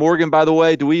 Tanner Morgan, by the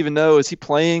way, do we even know, is he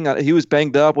playing? He was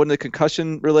banged up. Wasn't it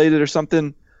concussion related or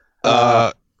something?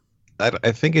 I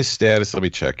think his status, let me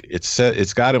check.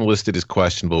 It's got him listed as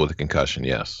questionable with a concussion,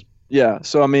 yes. Yeah.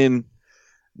 So,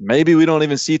 maybe we don't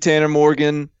even see Tanner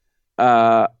Morgan.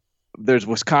 There's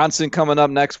Wisconsin coming up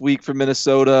next week for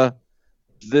Minnesota.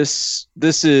 This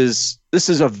is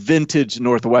a vintage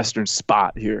Northwestern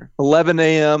spot here. 11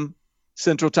 a.m.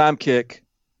 Central Time kick.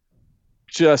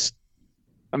 We're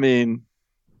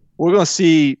gonna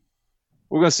see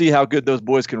how good those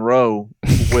boys can row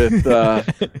with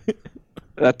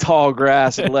that tall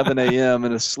grass at 11 a.m.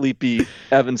 in a sleepy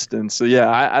Evanston. So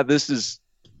yeah, this is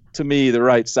to me the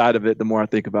right side of it. The more I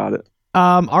think about it.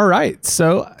 All right.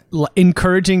 So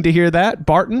encouraging to hear that.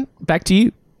 Barton, back to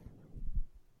you.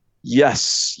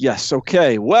 Yes.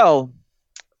 Okay. Well,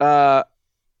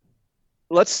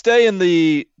 let's stay in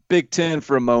the Big Ten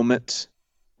for a moment,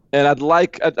 and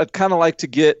I'd kind of like to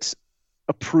get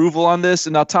approval on this.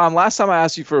 And now, Tom, last time I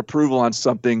asked you for approval on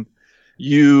something,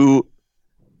 you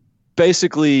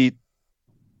basically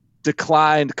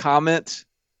declined comment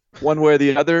one way or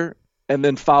the other, and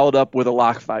then followed up with a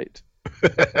lock fight.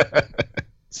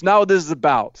 It's not what this is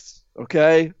about.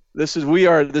 Okay, this is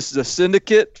a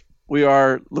syndicate. We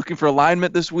are looking for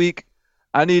alignment this week.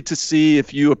 I need to see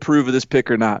if you approve of this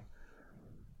pick or not.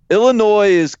 Illinois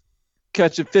is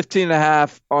catching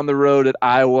 15.5 on the road at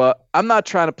Iowa. I'm not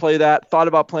trying to play that. Thought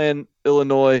about playing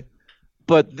Illinois,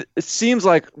 but it seems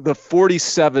like the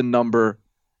 47 number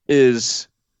is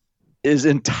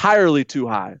entirely too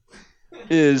high.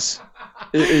 Is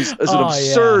an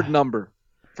absurd number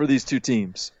for these two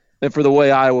teams and for the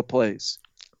way Iowa plays.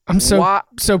 I'm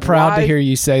so proud to hear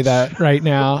you say that right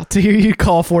now. To hear you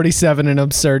call 47 an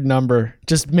absurd number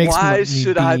just makes me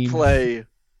beam.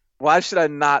 Why should I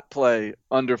not play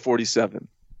under 47?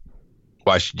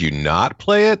 Why should you not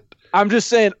play it? I'm just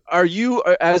saying, are you,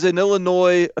 as an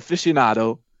Illinois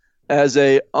aficionado, as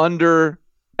a under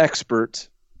expert,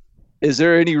 is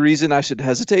there any reason I should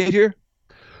hesitate here?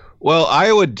 Well,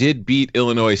 Iowa did beat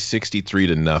Illinois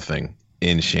 63-0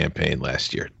 in Champaign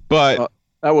last year, but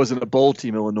that wasn't a bowl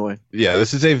team, Illinois. Yeah,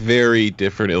 this is a very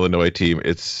different Illinois team.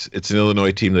 It's an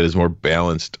Illinois team that is more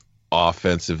balanced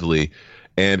offensively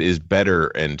and is better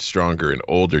and stronger and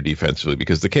older defensively,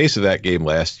 because the case of that game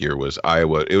last year was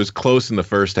Iowa. It was close in the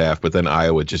first half, but then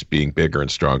Iowa, just being bigger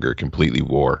and stronger, completely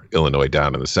wore Illinois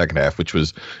down in the second half, which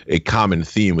was a common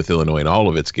theme with Illinois in all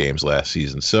of its games last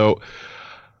season. So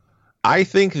I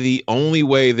think the only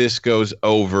way this goes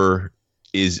over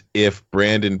is if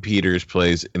Brandon Peters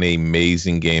plays an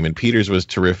amazing game. And Peters was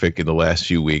terrific in the last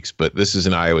few weeks, but this is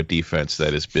an Iowa defense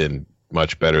that has been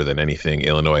much better than anything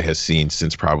Illinois has seen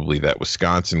since probably that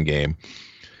Wisconsin game.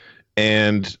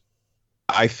 And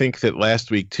I think that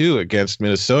last week, too, against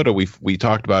Minnesota, we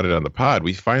talked about it on the pod.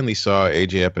 We finally saw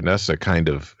A.J. Epinesa kind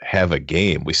of have a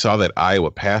game. We saw that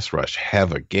Iowa pass rush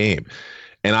have a game.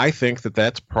 And I think that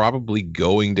that's probably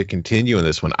going to continue in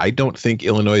this one. I don't think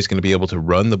Illinois is going to be able to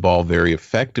run the ball very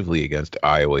effectively against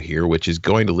Iowa here, which is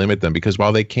going to limit them, because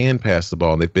while they can pass the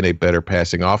ball and they've been a better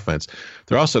passing offense,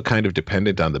 they're also kind of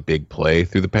dependent on the big play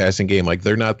through the passing game. Like,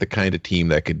 they're not the kind of team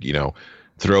that could,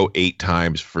 throw 8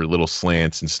 times for little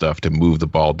slants and stuff to move the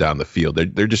ball down the field.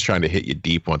 They're just trying to hit you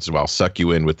deep once in a while, suck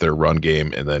you in with their run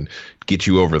game, and then get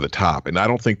you over the top. And I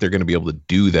don't think they're going to be able to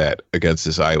do that against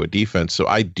this Iowa defense. So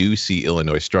I do see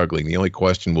Illinois struggling. The only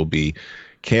question will be,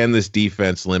 can this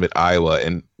defense limit Iowa?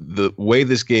 And the way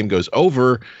this game goes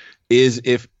over is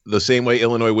if the same way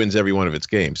Illinois wins every one of its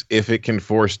games, if it can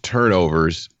force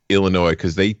turnovers, Illinois,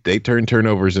 because they turn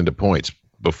turnovers into points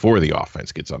before the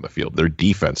offense gets on the field. Their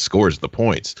defense scores the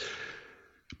points.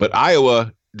 But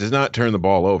Iowa does not turn the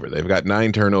ball over. They've got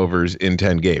 9 turnovers in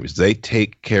 10 games. They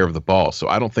take care of the ball. So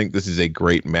I don't think this is a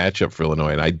great matchup for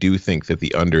Illinois. And I do think that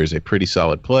the under is a pretty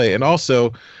solid play. And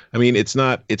also, I mean, it's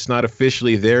not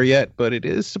officially there yet, but it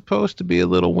is supposed to be a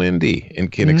little windy in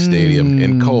Kinnick Stadium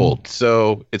and cold.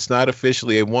 So it's not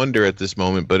officially a wonder at this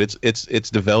moment, but it's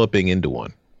developing into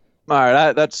one. All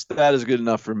right, that is good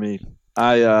enough for me.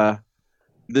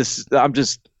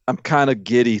 I'm kind of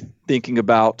giddy thinking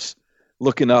about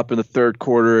looking up in the third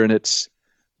quarter and it's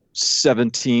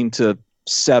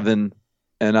 17-7,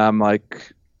 and I'm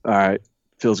like, all right,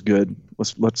 feels good.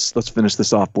 Let's finish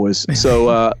this off, boys.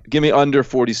 So give me under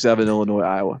 47, Illinois,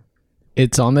 Iowa.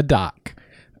 It's on the dock.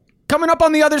 Coming up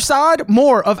on the other side,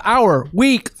 more of our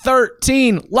Week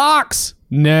 13 locks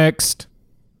next.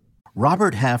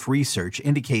 Robert Half research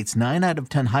indicates 9 out of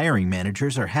 10 hiring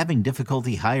managers are having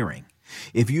difficulty hiring.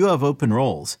 If you have open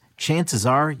roles, chances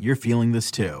are you're feeling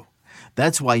this too.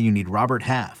 That's why you need Robert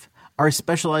Half. Our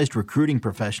specialized recruiting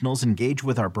professionals engage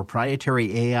with our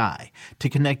proprietary AI to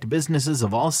connect businesses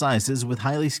of all sizes with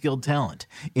highly skilled talent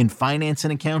in finance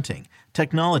and accounting,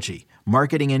 technology,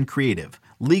 marketing and creative,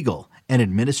 legal, and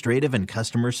administrative and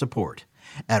customer support.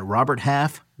 At Robert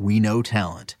Half, we know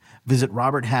talent. Visit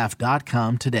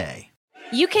roberthalf.com today.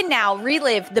 You can now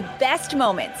relive the best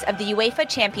moments of the UEFA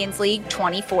Champions League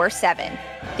 24/7.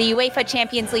 The UEFA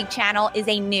Champions League channel is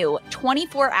a new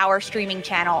 24-hour streaming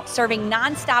channel serving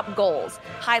non-stop goals,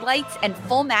 highlights, and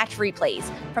full match replays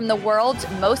from the world's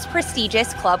most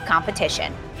prestigious club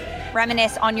competition.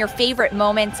 Reminisce on your favorite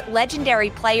moments,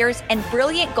 legendary players, and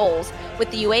brilliant goals with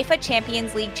the UEFA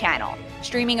Champions League channel,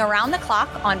 streaming around the clock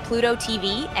on Pluto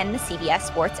TV and the CBS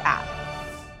Sports app.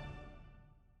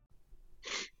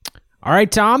 All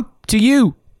right, Tom, to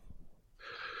you.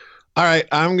 All right,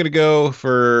 I'm going to go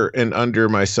for an under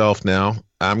myself now.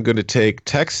 I'm going to take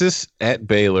Texas at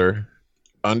Baylor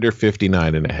under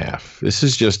 59.5. This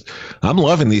is just, I'm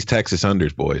loving these Texas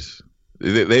unders, boys.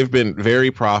 They've been very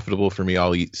profitable for me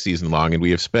all season long, and we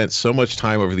have spent so much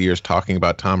time over the years talking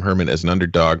about Tom Herman as an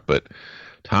underdog, but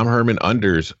Tom Herman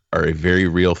unders are a very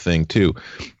real thing too.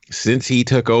 Since he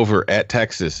took over at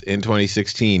Texas in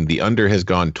 2016, the under has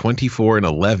gone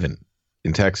 24-11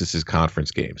 in Texas's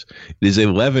conference games. It is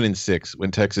 11-6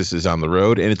 when Texas is on the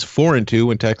road, and it's 4-2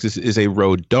 when Texas is a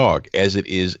road dog, as it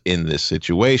is in this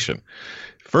situation.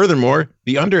 Furthermore,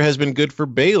 the under has been good for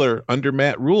Baylor under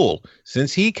Matt Rule.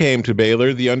 Since he came to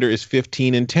Baylor, the under is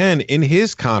 15-10 in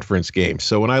his conference games.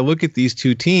 So when I look at these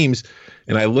two teams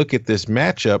and I look at this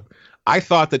matchup, I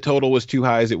thought the total was too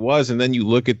high as it was, and then you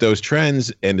look at those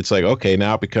trends, and it's like, okay,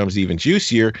 now it becomes even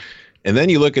juicier. And then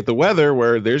you look at the weather,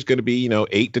 where there's going to be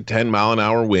 8 to 10 mile an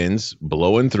hour winds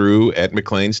blowing through at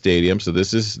McLean Stadium. So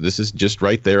this is just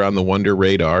right there on the Wonder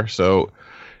radar. So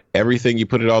everything, you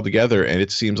put it all together, and it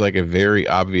seems like a very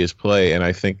obvious play. And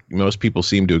I think most people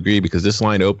seem to agree, because this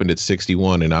line opened at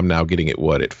 61, and I'm now getting it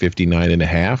at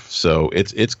 59.5. So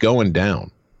it's going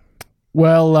down.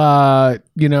 Well,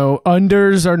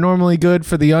 unders are normally good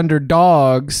for the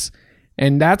underdogs,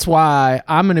 and that's why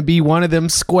I'm going to be one of them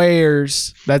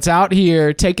squares that's out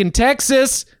here taking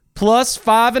Texas plus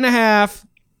 5.5.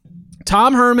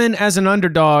 Tom Herman as an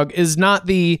underdog is not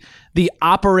the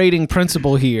operating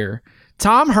principle here.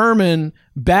 Tom Herman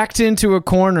backed into a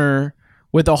corner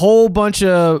with a whole bunch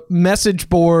of message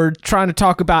board trying to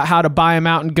talk about how to buy him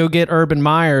out and go get Urban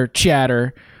Meyer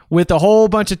chatter with a whole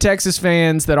bunch of Texas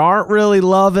fans that aren't really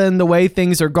loving the way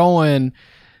things are going.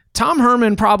 Tom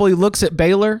Herman probably looks at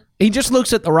Baylor. He just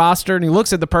looks at the roster and he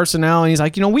looks at the personnel and he's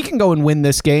like, we can go and win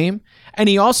this game. And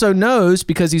he also knows,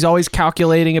 because he's always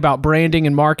calculating about branding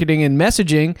and marketing and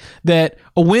messaging, that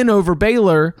a win over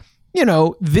Baylor,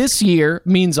 this year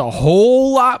means a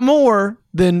whole lot more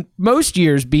than most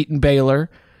years beating Baylor.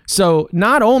 So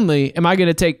not only am I going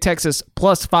to take Texas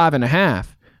plus 5.5,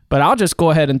 but I'll just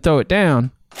go ahead and throw it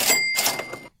down.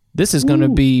 This is going to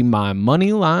be my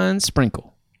money line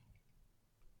sprinkle.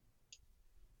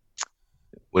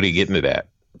 What are you getting it at?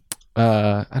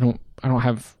 I don't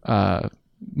have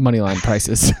money line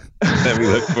prices. Let me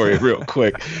look for you real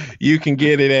quick. You can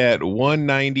get it at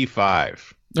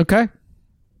 195. Okay.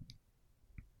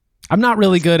 I'm not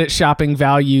really good at shopping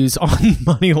values on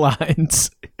money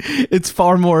lines. It's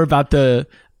far more about the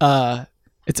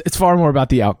it's far more about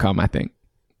the outcome, I think.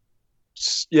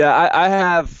 Yeah, I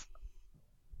have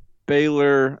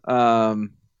Baylor. I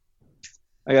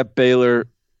got Baylor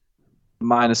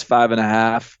minus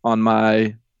 5.5 on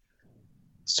my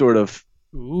sort of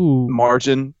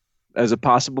margin as a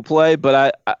possible play,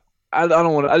 but I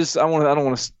don't want to. I don't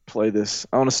want to play this.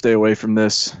 I want to stay away from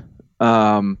this.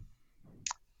 I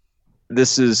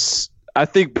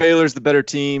think Baylor's the better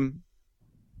team.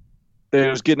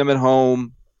 Baylor's getting them at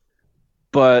home,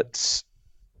 but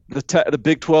the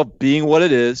Big 12 being what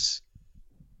it is,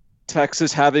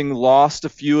 Texas having lost a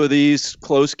few of these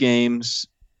close games,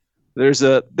 there's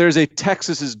a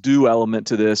Texas is due element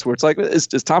to this where it's like, is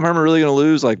Tom Herman really going to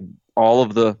lose like all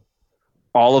of the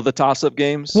toss-up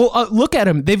games? Well, look at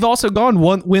them. They've also gone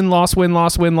win-loss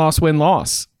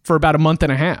for about a month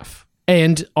and a half.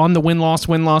 And on the win-loss,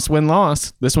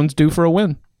 this one's due for a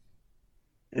win.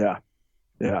 Yeah.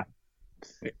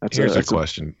 Here's a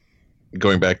question.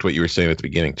 Going back to what you were saying at the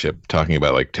beginning, Chip, talking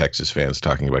about like Texas fans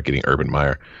talking about getting Urban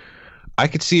Meyer. I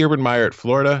could see Urban Meyer at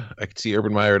Florida. I could see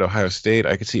Urban Meyer at Ohio State.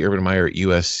 I could see Urban Meyer at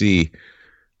USC.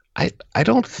 I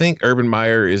don't think Urban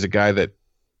Meyer is a guy that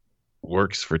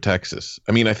works for Texas.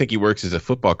 I mean, I think he works as a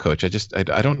football coach. I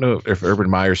don't know if Urban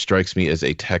Meyer strikes me as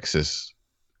a Texas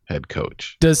head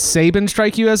coach. Does Saban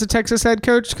strike you as a Texas head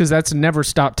coach? Because that's never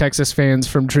stopped Texas fans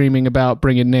from dreaming about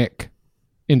bringing Nick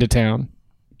into town.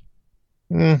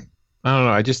 I don't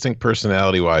know. I just think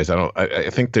personality-wise, I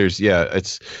think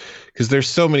it's because there's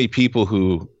so many people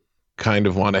who kind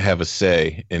of want to have a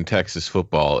say in Texas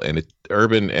football, and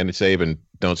Urban and Saban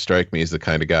don't strike me as the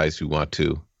kind of guys who want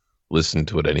to listen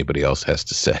to what anybody else has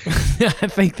to say. I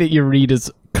think that your read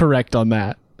is correct on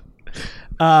that.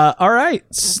 All right,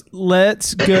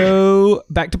 let's go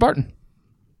back to Barton.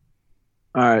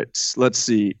 All right, let's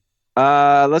see.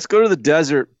 Let's go to the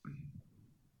desert.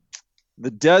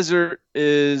 The desert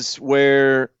is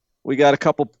where we got a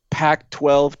couple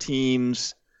Pac-12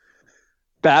 teams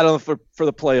battling for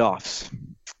the playoffs.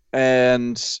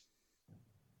 And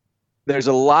there's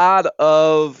a lot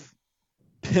of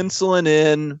penciling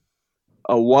in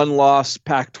a one-loss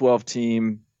Pac-12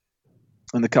 team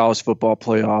in the college football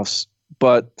playoffs.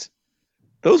 But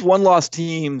those one-loss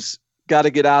teams got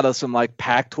to get out of some like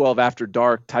Pac-12 after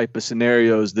dark type of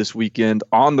scenarios this weekend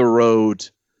on the road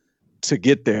to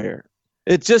get there.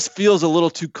 It just feels a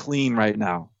little too clean right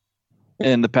now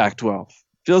in the Pac-12.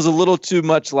 Feels a little too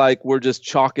much like we're just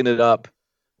chalking it up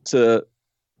to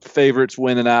favorites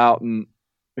winning out, and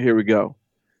here we go.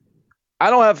 I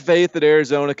don't have faith that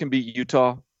Arizona can beat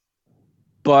Utah,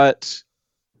 but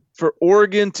for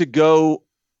Oregon to go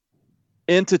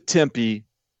into Tempe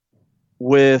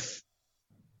with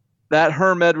that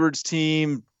Herm Edwards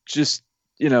team just,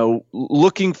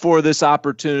 looking for this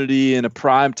opportunity in a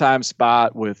primetime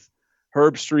spot with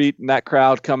Herb Street and that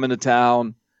crowd coming to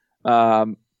town.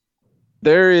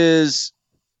 This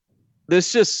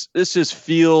just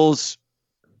feels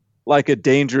like a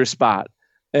dangerous spot.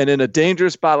 And in a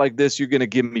dangerous spot like this, you're going to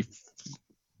give me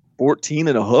 14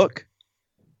 and a hook.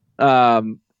 We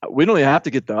don't even have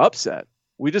to get the upset.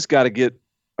 We just got to get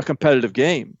a competitive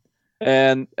game.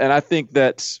 And I think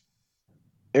that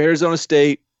Arizona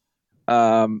State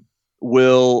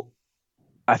will,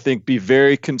 I think, be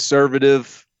very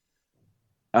conservative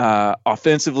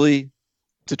offensively.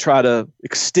 to try to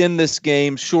extend this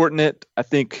game, shorten it. I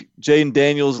think Jaden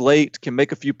Daniels late can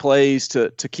make a few plays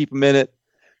to keep him in it.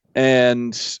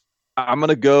 And I'm going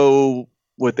to go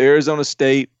with Arizona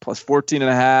State plus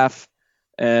 14.5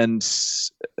 and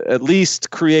at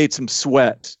least create some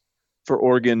sweat for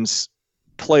Oregon's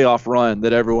playoff run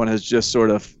that everyone has just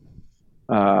sort of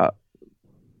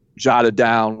jotted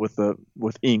down with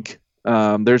ink.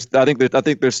 I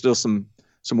think there's still some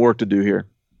work to do here.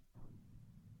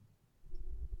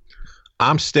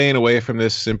 I'm staying away from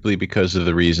this simply because of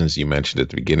the reasons you mentioned at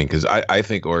the beginning, because I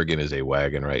think Oregon is a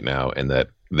wagon right now and that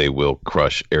they will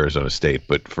crush Arizona State.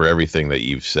 But for everything that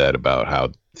you've said about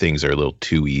how things are a little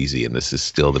too easy and this is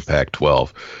still the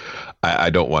Pac-12, I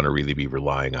don't want to really be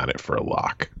relying on it for a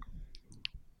lock.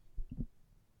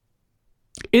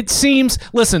 It seems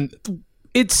as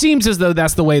though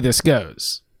that's the way this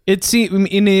goes.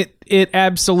 It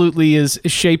absolutely is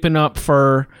shaping up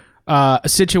for a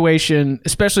situation,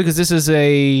 especially because this is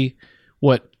a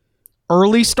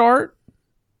early start.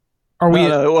 Are we?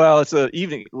 Well, it's early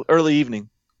evening.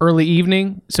 Early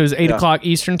evening, so it's 8 o'clock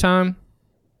Eastern time.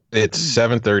 It's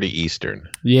 7:30 Eastern.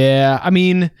 Yeah, I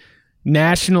mean,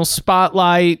 national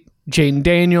spotlight. Jaden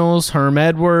Daniels, Herm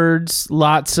Edwards,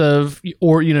 lots of,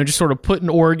 just sort of putting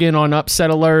Oregon on upset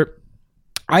alert.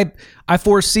 I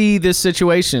foresee this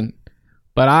situation,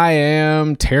 but I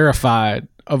am terrified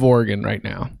of Oregon right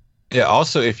now. Yeah,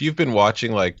 also, if you've been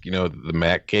watching, the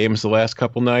MAC games the last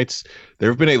couple nights, there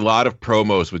have been a lot of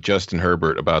promos with Justin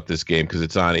Herbert about this game because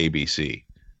it's on ABC.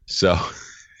 So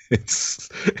it's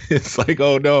like,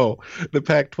 oh no, the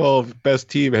Pac-12 best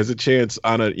team has a chance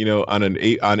on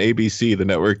ABC, the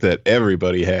network that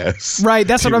everybody has. Right,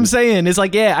 that's what I'm saying. It's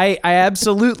like, yeah, I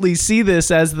absolutely see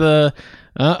this as the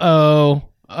uh-oh.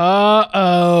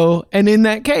 And in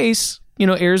that case,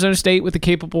 Arizona State with a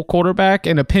capable quarterback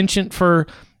and a penchant for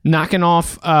knocking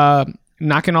off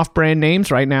brand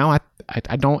names right now.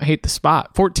 I don't hate the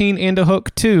spot. 14 and a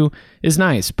hook too is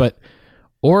nice, but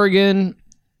Oregon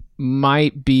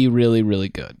might be really, really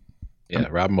good. Yeah,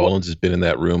 Rob Mullins has been in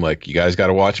that room like, you guys got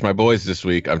to watch my boys this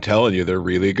week. I'm telling you, they're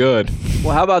really good.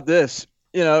 Well, how about this?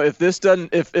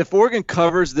 If Oregon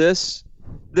covers this,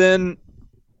 then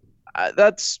I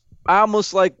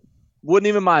almost wouldn't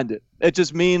even mind it. It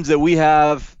just means that we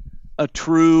have a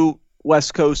true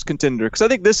West Coast contender. Because I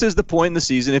think this is the point in the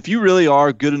season. If you really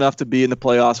are good enough to be in the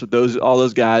playoffs with all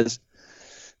those guys,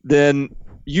 then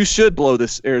you should blow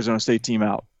this Arizona State team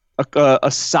out. A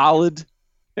solid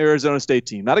Arizona State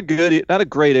team, not a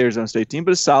great Arizona State team,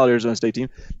 but a solid Arizona State team.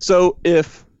 So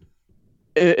if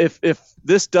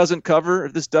this doesn't cover,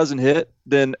 if this doesn't hit,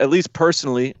 then at least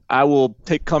personally, I will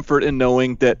take comfort in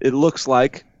knowing that it looks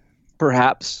like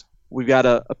perhaps we've got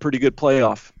a pretty good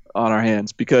playoff on our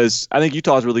hands, because I think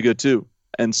Utah is really good too.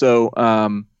 And so I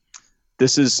think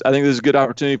this is a good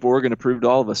opportunity for Oregon to prove to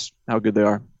all of us how good they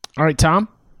are. All right, Tom?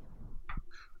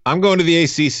 I'm going to the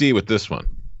ACC with this one.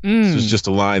 This was just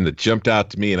a line that jumped out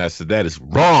to me, and I said, that is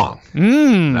wrong.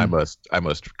 And I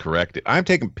must correct it. I'm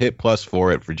taking Pitt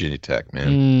 +4 at Virginia Tech,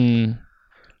 man.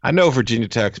 I know Virginia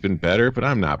Tech's been better, but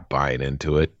I'm not buying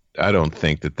into it. I don't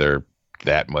think that they're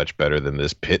that much better than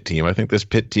this Pitt team. I think this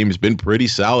Pitt team has been pretty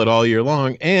solid all year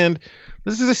long, and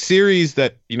this is a series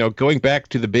that, going back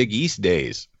to the Big East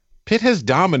days, Pitt has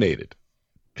dominated.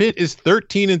 Pitt is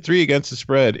 13-3 against the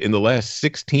spread in the last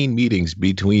 16 meetings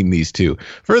between these two.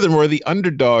 Furthermore, the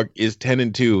underdog is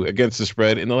 10-2 against the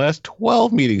spread in the last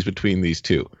 12 meetings between these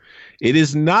two. It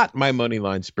is not my money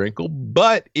line sprinkle,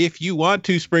 but if you want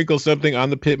to sprinkle something on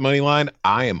the Pitt money line,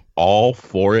 I am all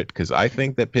for it, because I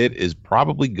think that Pitt is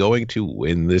probably going to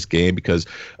win this game because,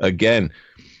 again,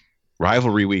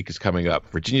 rivalry week is coming up.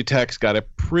 Virginia Tech's got a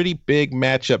pretty big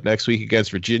matchup next week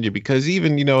against Virginia, because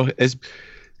even, as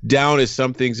down as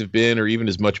some things have been, or even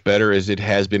as much better as it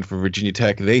has been for Virginia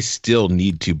Tech, they still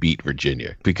need to beat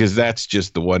Virginia, because that's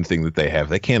just the one thing that they have.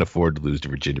 They can't afford to lose to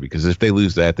Virginia, because if they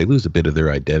lose that, they lose a bit of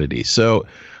their identity. So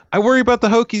I worry about the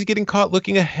Hokies getting caught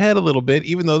looking ahead a little bit,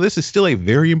 even though this is still a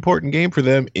very important game for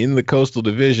them in the Coastal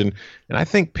Division. And I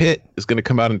think Pitt is going to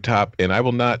come out on top, and I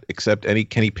will not accept any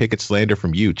Kenny Pickett slander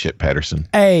from you, Chip Patterson.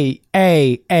 I've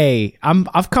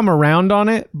come around on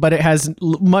it, but it has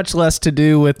much less to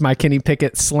do with my Kenny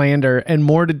Pickett slander and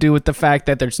more to do with the fact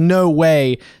that there's no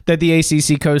way that the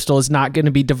ACC Coastal is not going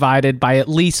to be divided by at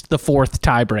least the fourth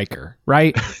tiebreaker,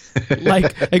 right?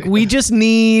 like we just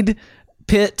need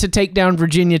Pitt to take down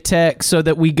Virginia Tech so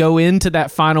that we go into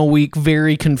that final week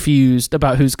very confused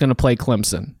about who's going to play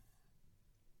Clemson.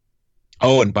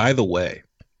 Oh, and by the way,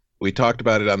 we talked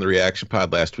about it on the Reaction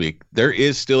Pod last week. There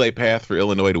is still a path for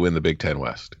Illinois to win the Big Ten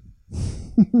West.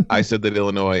 I said that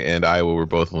Illinois and Iowa were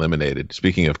both eliminated.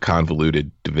 Speaking of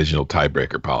convoluted divisional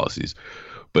tiebreaker policies.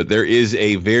 But there is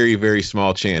a very, very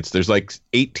small chance. There's like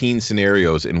 18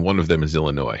 scenarios, and one of them is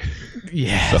Illinois.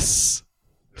 Yes.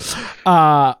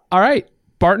 All right,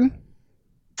 Barton.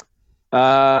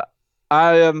 I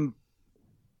am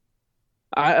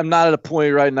not at a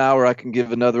point right now where I can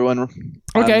give another one.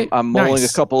 Okay, I'm mulling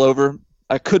nice. a couple over.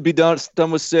 I could be done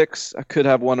with 6. I could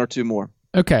have 1 or 2 more.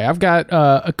 Okay, I've got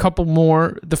a couple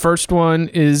more. The first one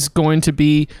is going to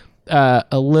be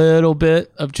a little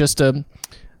bit of just a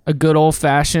good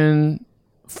old-fashioned,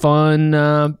 fun,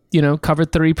 cover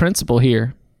 3 principle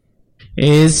here.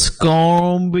 It's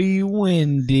gonna be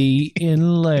windy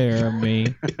in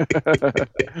Laramie.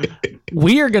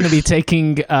 We are going to be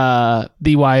taking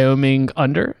the Wyoming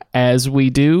under, as we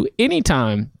do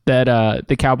anytime that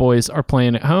the Cowboys are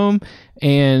playing at home,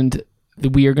 and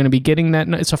we are going to be getting that.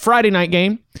 It's a Friday night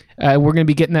game. We're going to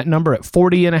be getting that number at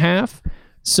 40.5.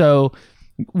 So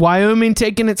Wyoming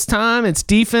taking its time. Its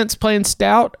defense playing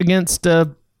stout against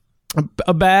a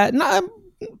bad,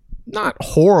 not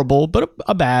horrible, but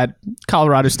a bad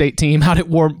Colorado State team out at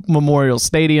War Memorial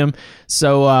Stadium.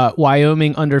 So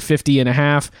Wyoming under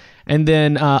 50.5. And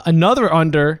then another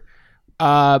under.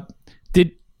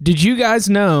 Did you guys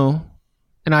know,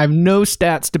 and I have no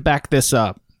stats to back this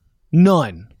up,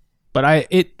 none, but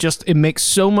it makes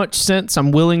so much sense,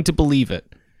 I'm willing to believe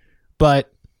it.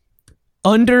 But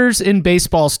unders in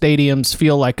baseball stadiums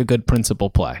feel like a good principal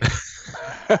play.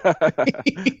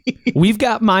 We've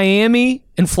got Miami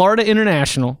and Florida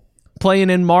International playing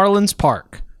in Marlins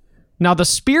Park. Now, the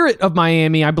spirit of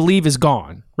Miami, I believe, is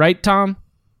gone. Right, Tom?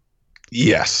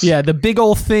 Yes. Yeah, the big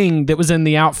old thing that was in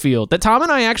the outfield that Tom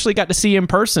and I actually got to see in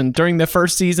person during the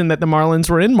first season that the Marlins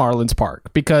were in Marlins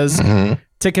Park, because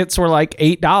tickets were like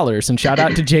 $8. And shout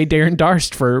out to J. Darren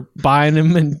Darst for buying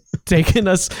them and taking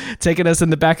us in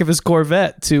the back of his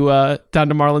Corvette to down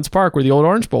to Marlins Park where the old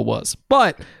Orange Bowl was.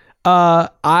 But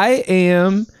I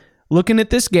am looking at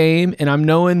this game, and I'm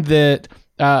knowing that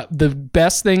the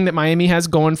best thing that Miami has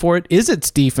going for it is its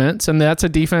defense, and that's a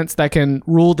defense that can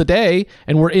rule the day.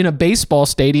 And we're in a baseball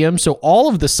stadium, so all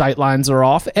of the sight lines are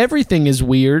off. Everything is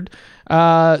weird.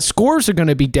 Scores are going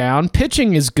to be down.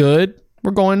 Pitching is good.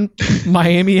 We're going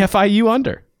Miami FIU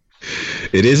under.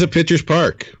 It is a pitcher's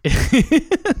park.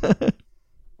 It's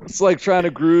like trying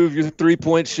to groove your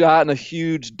 3-point shot in a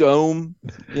huge dome.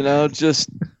 Just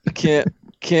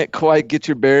can't quite get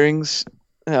your bearings.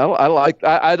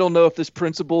 I don't know if this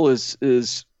principle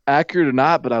is accurate or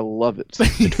not, but I love it.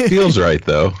 It feels right,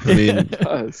 though. I mean, it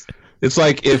does. It's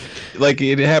like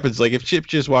it happens. Like if Chip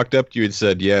just walked up to you and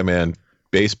said, "Yeah, man,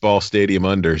 baseball stadium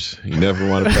unders. You never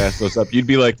want to pass those up." You'd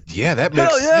be like, "Yeah, that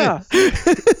makes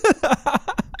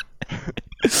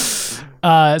sense."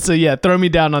 So yeah, throw me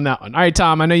down on that one. All right,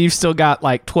 Tom, I know you've still got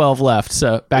like 12 left,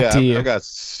 so back to you. I've got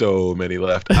so many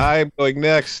left. I'm going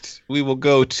next. We will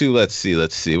go to, let's see.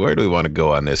 Where do we want to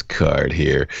go on this card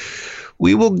here?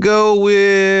 We will go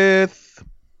with,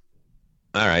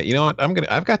 all right, you know what?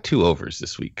 I've got 2 overs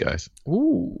this week, guys.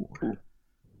 Ooh.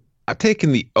 I've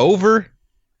taken the over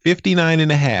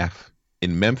 59.5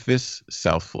 in Memphis,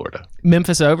 South Florida.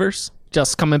 Memphis overs?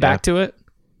 Just coming back to it?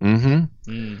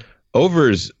 Mm-hmm.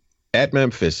 Overs at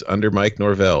Memphis under Mike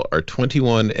Norvell are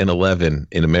 21-11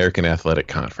 in American Athletic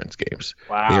Conference games.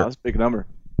 Wow, that's a big number.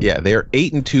 Yeah, they're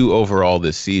 8-2 overall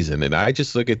this season, and I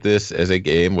just look at this as a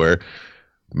game where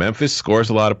Memphis scores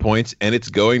a lot of points, and it's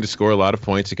going to score a lot of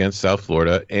points against South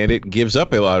Florida, and it gives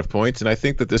up a lot of points. And I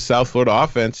think that this South Florida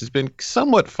offense has been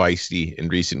somewhat feisty in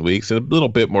recent weeks, and a little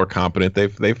bit more competent.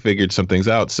 They've figured some things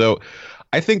out. So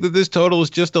I think that this total is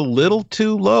just a little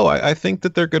too low. I think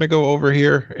that they're going to go over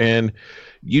here, and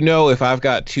if I've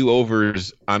got 2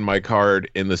 overs on my card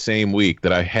in the same week,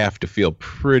 that I have to feel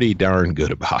pretty darn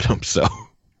good about them. So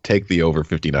take the over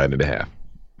 59.5.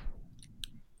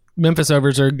 Memphis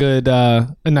overs are good.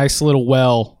 A nice little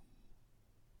well.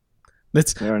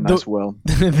 They're a nice well.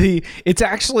 It's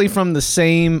actually from the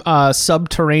same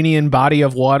subterranean body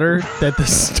of water that the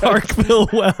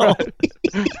Starkville well.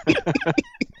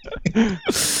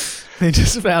 They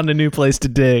just found a new place to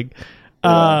dig.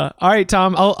 All right,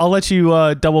 Tom, I'll let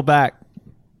you double back.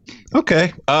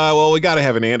 Okay. Well, we got to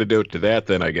have an antidote to that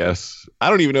then, I guess. I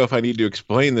don't even know if I need to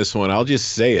explain this one. I'll just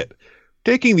say it.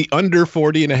 Taking the under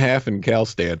 40.5 in Cal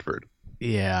Stanford.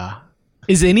 Yeah.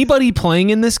 Is anybody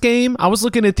playing in this game? I was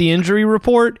looking at the injury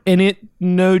report, and it,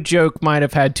 no joke, might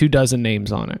have had 24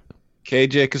 names on it.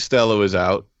 KJ Costello is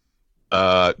out.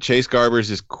 Chase Garbers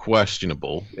is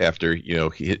questionable after,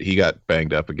 he got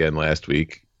banged up again last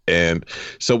week. And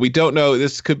so we don't know.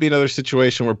 This could be another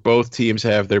situation where both teams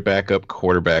have their backup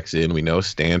quarterbacks in. We know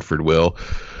Stanford will.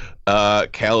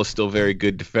 Cal is still very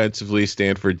good defensively.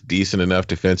 Stanford's decent enough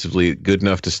defensively, good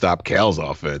enough to stop Cal's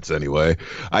offense anyway.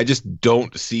 I just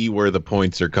don't see where the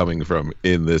points are coming from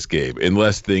in this game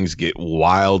unless things get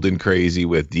wild and crazy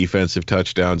with defensive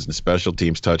touchdowns and special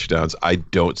teams touchdowns. I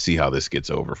don't see how this gets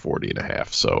over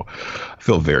 40.5. So I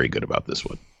feel very good about this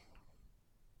one.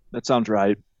 That sounds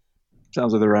right.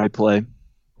 Sounds like the right play.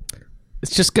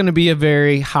 It's just going to be a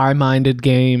very high-minded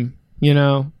game, you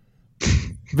know?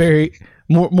 Very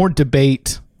more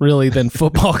debate really than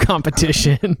football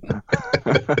competition.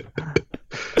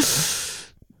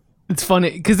 It's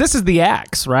funny because this is the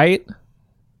Axe, right?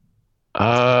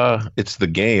 It's the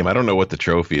game. I don't know what the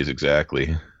trophy is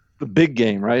exactly. The big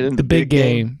game, right? The big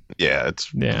game. Yeah,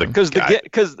 it's because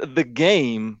the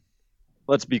game.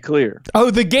 Let's be clear.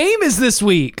 Oh, the game is this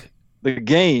week. The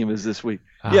game is this week.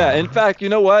 Yeah. In fact, you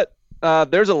know what?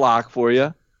 There's a lock for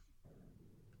you.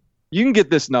 You can get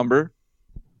this number.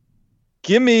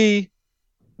 Give me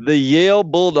the Yale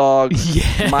Bulldogs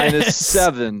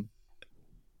 -7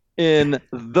 in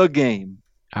the game.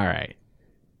 All right.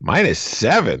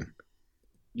 -7.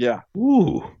 Yeah.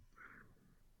 Ooh.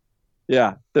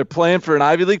 Yeah. They're playing for an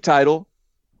Ivy League title.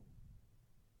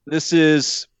 This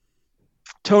is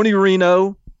Tony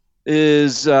Reno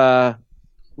is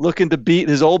looking to beat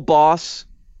his old boss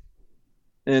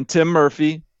and Tim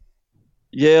Murphy.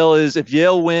 If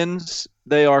Yale wins,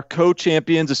 they are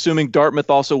co-champions, assuming Dartmouth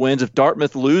also wins. If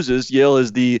Dartmouth loses, Yale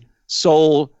is the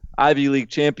sole Ivy League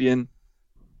champion.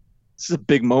 This is a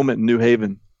big moment in New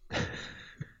Haven.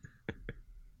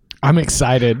 I'm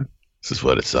excited. This is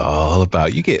what it's all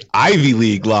about. You get Ivy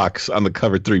League locks on the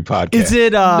Cover 3 podcast. Is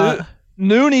it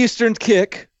noon Eastern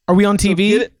kick? Are we on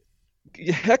TV?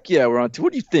 Heck yeah, we're on.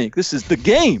 What do you think? This is the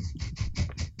game.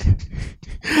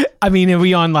 I mean, are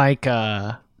we on like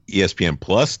ESPN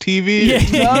Plus TV?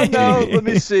 Yeah. No. Let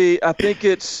me see. I think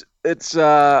it's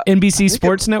NBC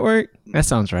Sports Network. That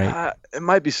sounds right. It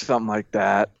might be something like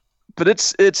that, but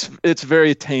it's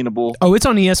very attainable. Oh, it's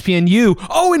on ESPNU.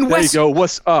 Oh, in West. There you go.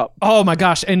 What's up? Oh my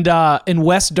gosh! And in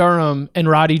West Durham and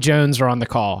Roddy Jones are on the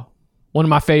call. One of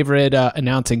my favorite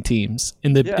announcing teams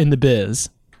in the biz.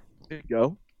 There you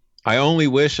go. I only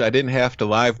wish I didn't have to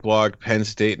live blog Penn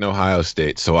State and Ohio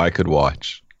State so I could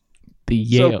watch. The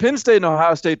Yale. So Penn State and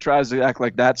Ohio State tries to act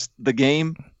like that's the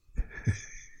game.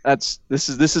 This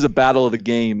is a battle of the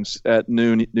games at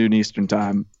noon Eastern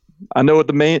time. I know what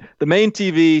the main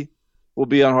TV will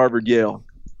be on Harvard Yale.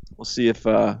 We'll see if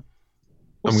I'm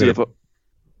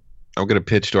gonna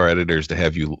pitch to our editors to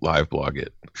have you live blog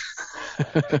it.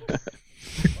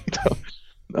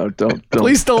 No, don't.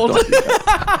 Please don't.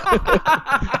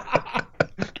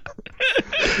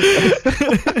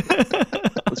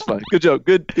 That's fine. Good joke.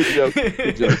 Good joke.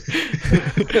 Good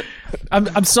joke.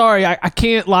 I'm sorry. I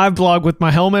can't live blog with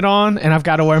my helmet on, and I've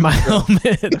got to wear my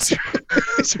helmet.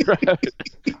 That's right.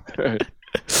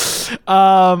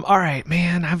 All right,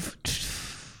 man. I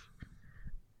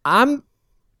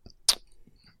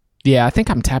think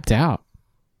I'm tapped out.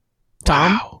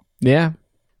 Tom? Wow. Yeah.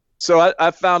 So I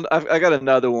got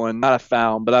another one. Not I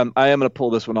found, but I am going to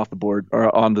pull this one off the board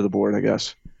or onto the board, I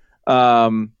guess.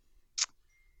 I'm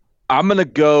going to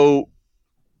go.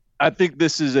 I think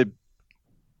this is a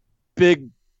big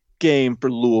game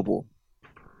for Louisville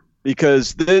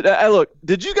because look.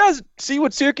 Did you guys see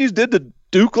what Syracuse did to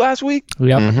Duke last week?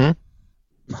 Yep. Mm-hmm.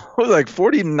 It was like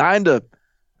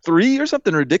 49-3 or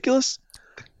something ridiculous.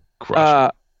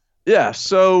 Yeah.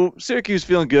 So Syracuse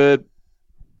feeling good.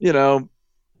 You know.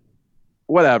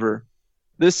 Whatever.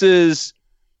 This is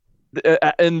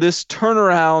in this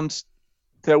turnaround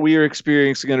that we are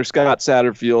experiencing under Scott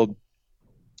Satterfield.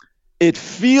 It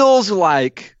feels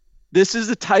like this is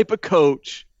the type of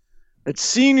coach that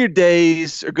senior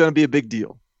days are going to be a big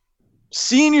deal.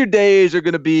 Senior days are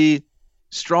going to be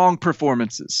strong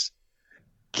performances.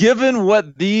 Given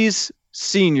what these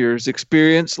seniors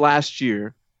experienced last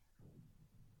year,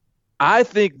 I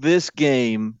think this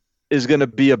game is going to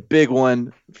be a big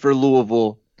one for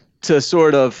Louisville to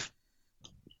sort of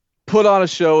put on a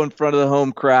show in front of the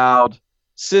home crowd,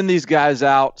 send these guys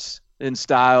out in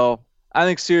style. I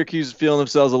think Syracuse is feeling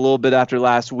themselves a little bit after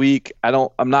last week.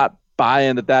 I'm not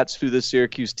buying that that's who the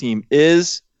Syracuse team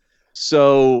is.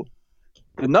 So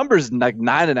the number's like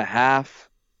 9.5,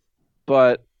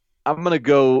 but I'm going to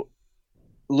go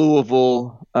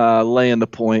Louisville laying the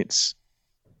points,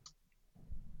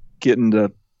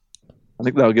 I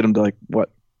think that'll get them to like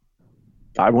what?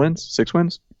 5 wins? 6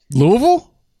 wins?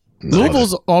 Louisville? No.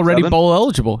 Louisville's already 7? bowl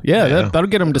eligible. Yeah. That'll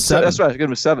get them to 7. That's right. Get them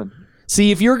to 7.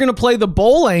 See, if you're going to play the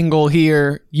bowl angle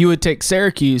here, you would take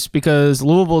Syracuse because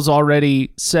Louisville's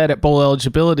already set at bowl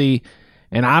eligibility,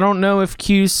 and I don't know if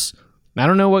Cuse I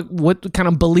don't know what kind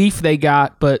of belief they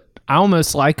got, but I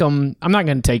almost like them. I'm not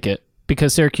going to take it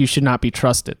because Syracuse should not be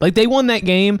trusted. Like, they won that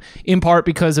game in part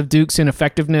because of Duke's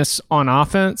ineffectiveness on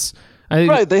offense.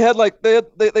 Right. They had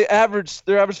they averaged,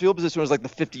 their average field position was like the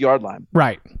 50-yard line.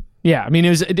 Right. Yeah. I mean,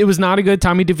 it was not a good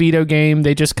Tommy DeVito game.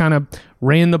 They just kind of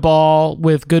ran the ball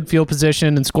with good field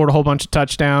position and scored a whole bunch of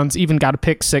touchdowns, even got a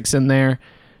pick 6 in there.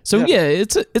 So yeah,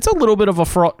 it's a little bit of a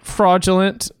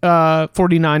fraudulent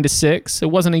 49-6. It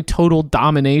wasn't a total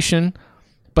domination,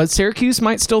 but Syracuse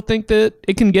might still think that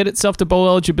it can get itself to bowl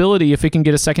eligibility if it can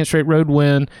get a second straight road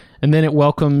win, and then it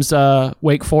welcomes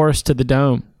Wake Forest to the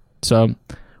Dome. So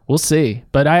we'll see.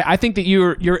 But I think that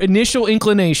your initial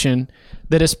inclination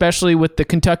that, especially with the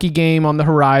Kentucky game on the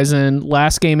horizon,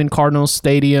 last game in Cardinals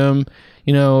Stadium,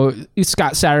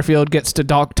 Scott Satterfield gets to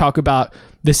talk about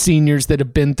the seniors that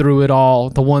have been through it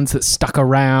all, the ones that stuck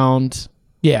around.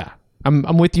 Yeah,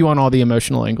 I'm with you on all the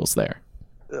emotional angles there.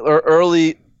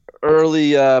 Early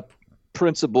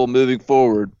principle moving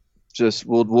forward. Just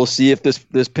we'll see if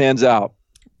this pans out.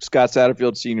 Scott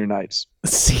Satterfield senior nights.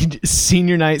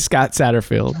 Senior night Scott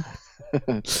Satterfield.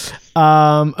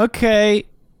 Okay.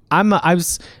 I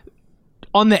was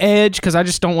on the edge because I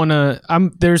just don't want to.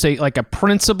 There's a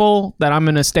principle that I'm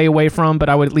going to stay away from, but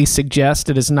I would at least suggest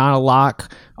it is not a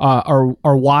lock. Or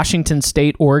Washington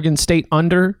State, Oregon State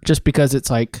under, just because it's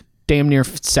like damn near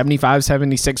 75,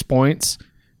 76 points,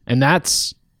 and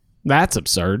that's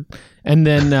absurd. And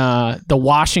then the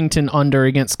Washington under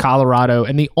against Colorado,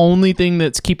 and the only thing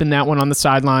that's keeping that one on the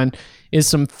sideline is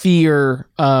some fear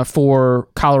for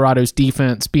Colorado's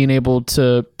defense being able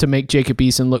to make Jacob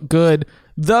Eason look good.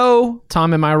 Though,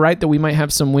 Tom, am I right that we might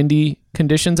have some windy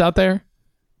conditions out there?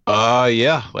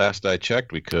 Yeah. Last I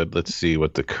checked, we could. Let's see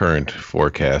what the current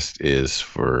forecast is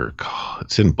for.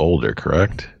 It's in Boulder,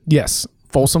 correct? Yes,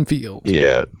 Folsom Field.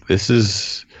 Yeah, this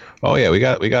is. Oh yeah, we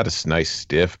got a nice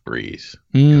stiff breeze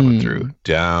coming through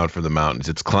down from the mountains.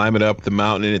 It's climbing up the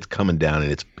mountain and it's coming down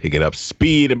and it's picking up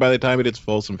speed. And by the time it hits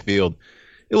Folsom Field,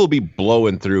 it will be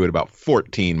blowing through at about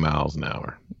 14 miles an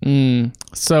hour.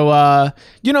 So,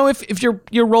 if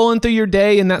you're rolling through your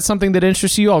day and that's something that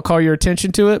interests you, I'll call your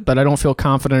attention to it. But I don't feel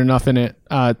confident enough in it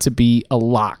to be a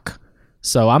lock.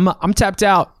 So I'm tapped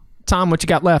out. Tom, what you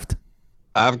got left?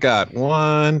 I've got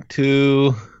 1,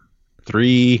 2,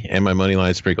 3, and my money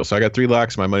line sprinkle. So I got 3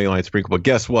 locks, my money line sprinkle. But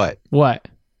guess what? What?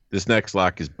 This next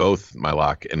lock is both my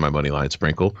lock and my money line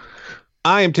sprinkle.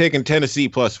 I am taking Tennessee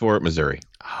 +4 at Missouri.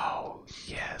 Oh,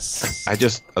 yes. I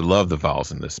love the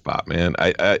Vols in this spot, man.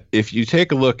 I if you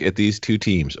take a look at these two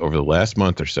teams over the last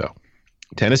month or so,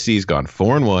 Tennessee's gone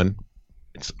 4-1.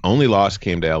 Its only loss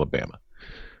came to Alabama.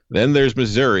 Then there's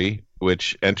Missouri,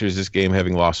 which enters this game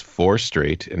having lost 4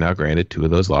 straight. And now, granted, 2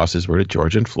 of those losses were to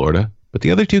Georgia and Florida, but the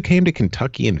other 2 came to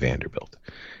Kentucky and Vanderbilt.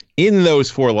 In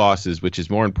those 4 losses, which is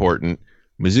more important,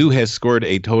 Mizzou has scored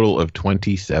a total of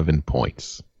 27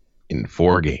 points in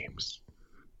 4 games.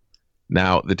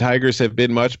 Now, the Tigers have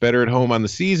been much better at home on the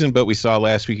season, but we saw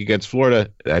last week against Florida,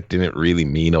 that didn't really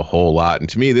mean a whole lot. And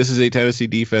to me, this is a Tennessee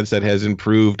defense that has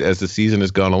improved as the season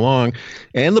has gone along,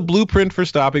 and the blueprint for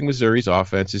stopping Missouri's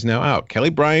offense is now out. Kelly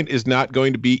Bryant is not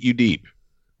going to beat you deep.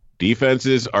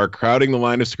 Defenses are crowding the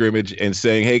line of scrimmage and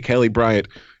saying, hey, Kelly Bryant,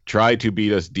 try to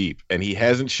beat us deep. And he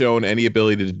hasn't shown any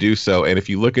ability to do so. And if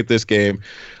you look at this game,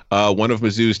 one of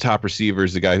Mizzou's top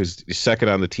receivers, the guy who's second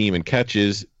on the team in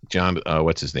catches,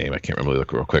 what's his name? I can't remember.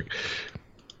 Look real quick.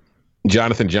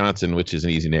 Jonathan Johnson, which is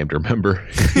an easy name to remember.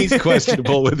 He's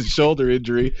questionable with a shoulder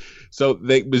injury. So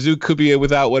Mizzou could be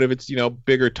without one of its,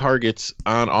 bigger targets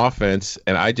on offense.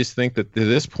 And I just think that to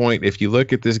this point, if you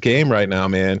look at this game right now,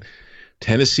 man,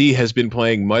 Tennessee has been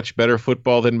playing much better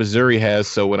football than Missouri has.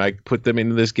 So when I put them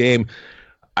into this game,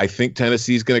 I think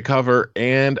Tennessee's going to cover,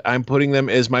 and I'm putting them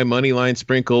as my money line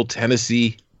sprinkle,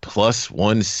 Tennessee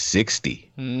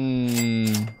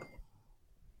 +160.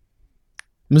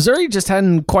 Missouri just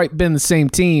hadn't quite been the same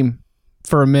team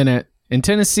for a minute, and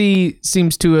Tennessee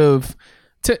seems to have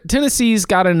Tennessee's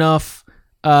got enough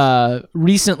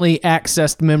recently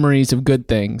accessed memories of good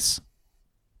things.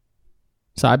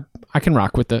 So I can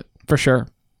rock with it for sure.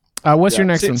 What's your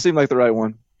next one? Seemed like the right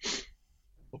one.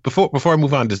 Before I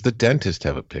move on, does the dentist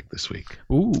have a pick this week?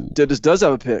 Ooh, dentist does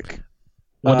have a pick.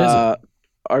 What is it?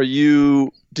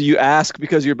 Do you ask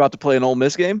because you're about to play an Ole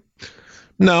Miss game?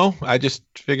 No, I just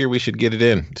figure we should get it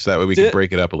in so that way we can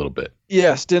break it up a little bit.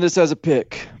 Yes, dentist has a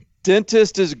pick.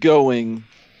 Dentist is going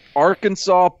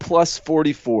Arkansas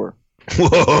 +44.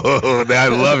 Whoa, I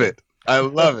love it. I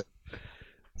love it.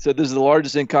 So this is the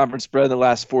largest in-conference spread in the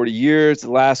last 40 years.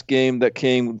 The last game that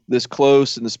came this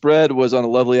close in the spread was on a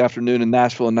lovely afternoon in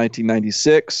Nashville in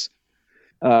 1996.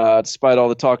 Despite all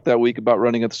the talk that week about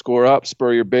running the score up,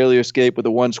 Spurrier barely escaped with a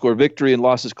 1-score victory and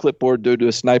lost his clipboard due to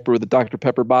a sniper with a Dr.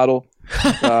 Pepper bottle.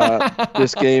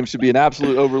 This game should be an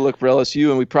absolute overlook for LSU,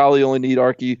 and we probably only need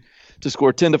Archie to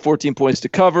score 10 to 14 points to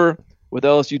cover. With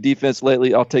LSU defense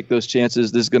lately, I'll take those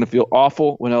chances. This is going to feel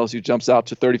awful when LSU jumps out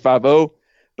to 35-0,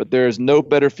 but there is no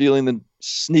better feeling than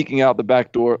sneaking out the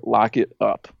back door. Lock it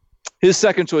up. His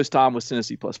second choice, Tom, was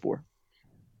Tennessee +4.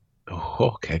 Oh,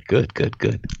 okay, good.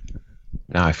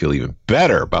 Now I feel even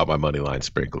better about my money line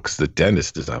sprinkle because the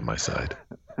dentist is on my side.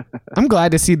 I'm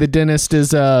glad to see the dentist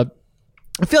is. I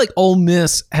feel like Ole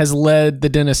Miss has led the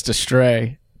dentist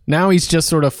astray. Now he's just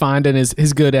sort of finding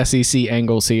his good SEC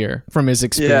angles here from his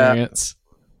experience.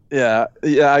 Yeah,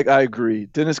 I agree.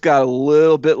 Dennis got a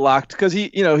little bit locked because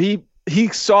he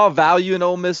saw value in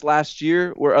Ole Miss last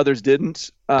year where others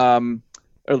didn't, or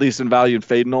at least in value in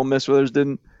fading Ole Miss where others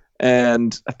didn't.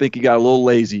 And I think he got a little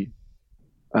lazy.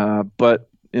 But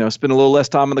spend a little less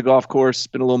time on the golf course,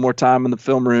 spend a little more time in the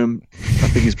film room. I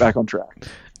think he's back on track.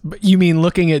 But you mean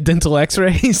looking at dental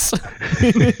x-rays?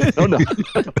 No,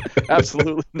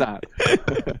 absolutely not.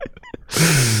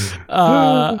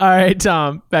 All right,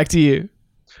 Tom, back to you.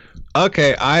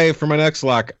 Okay, for my next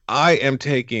lock, I am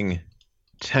taking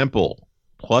Temple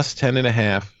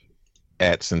 +10.5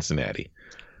 at Cincinnati.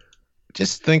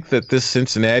 Just think that this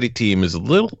Cincinnati team is a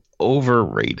little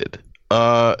overrated.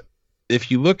 If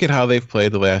you look at how they've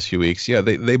played the last few weeks,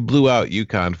 they blew out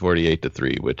UConn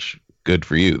 48-3, which good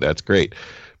for you. That's great.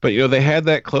 But, they had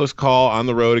that close call on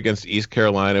the road against East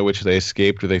Carolina, which they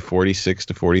escaped with a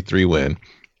 46-43 win.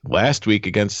 Last week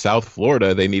against South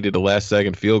Florida, they needed a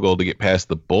last-second field goal to get past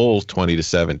the Bulls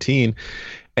 20-17.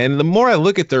 And the more I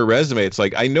look at their resume, it's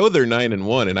like I know they're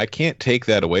 9-1, and I can't take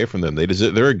that away from them.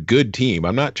 They're a good team.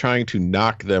 I'm not trying to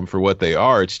knock them for what they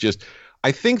are. It's just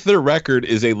I think their record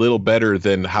is a little better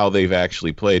than how they've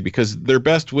actually played because their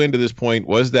best win to this point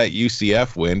was that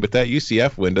UCF win, but that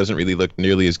UCF win doesn't really look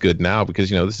nearly as good now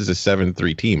because, this is a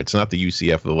 7-3 team. It's not the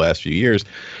UCF of the last few years.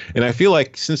 And I feel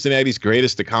like Cincinnati's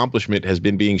greatest accomplishment has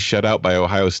been being shut out by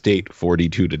Ohio State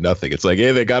 42-0. It's like,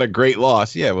 hey, they got a great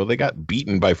loss. Yeah, well, they got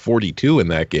beaten by 42 in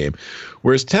that game.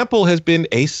 Whereas Temple has been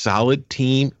a solid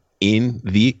team in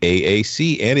the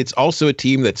AAC, and it's also a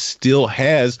team that still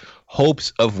has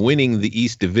hopes of winning the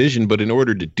East Division, but in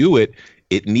order to do it,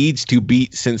 it needs to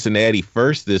beat Cincinnati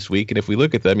first this week. And if we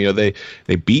look at them, they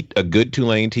beat a good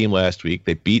Tulane team last week.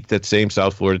 They beat that same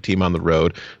South Florida team on the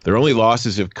road. Their only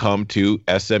losses have come to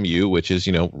SMU, which is,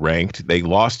 ranked. They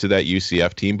lost to that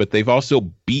UCF team, but they've also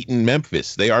beaten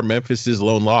Memphis. They are Memphis's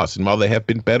lone loss. And while they have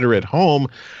been better at home,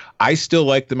 I still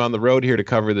like them on the road here to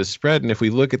cover this spread. And if we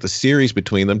look at the series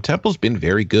between them, Temple's been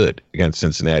very good against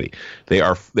Cincinnati.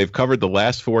 They've covered the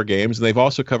last 4 games, and they've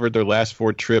also covered their last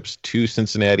 4 trips to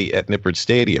Cincinnati at Nippert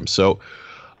Stadium. So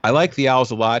I like the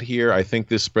Owls a lot here. I think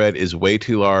this spread is way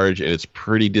too large, and it's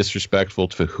pretty disrespectful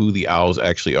to who the Owls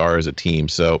actually are as a team.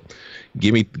 So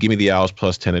give me the Owls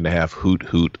 +10.5.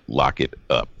 Hoot, lock it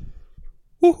up.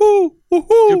 Woohoo!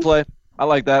 Good play. I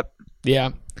like that.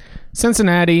 Yeah.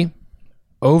 Cincinnati,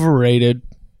 overrated.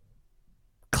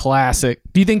 Classic.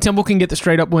 Do you think Temple can get the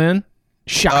straight up win?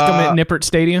 Shock them at Nippert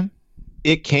Stadium?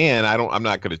 It can. I'm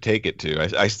not going to take it to.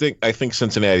 I think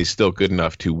Cincinnati's still good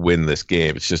enough to win this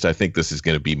game. It's just I think this is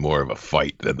going to be more of a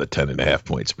fight than the 10.5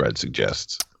 point spread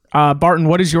suggests. Barton,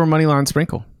 what is your money line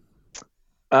sprinkle?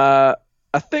 I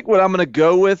think what I'm going to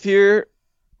go with here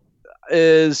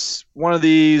is one of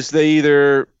these they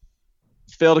either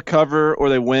fail to cover or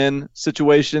they win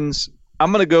situations.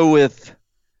 I'm going to go with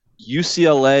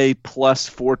UCLA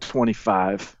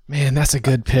 +425. Man, that's a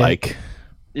good pick.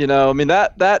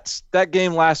 That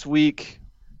game last week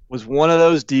was one of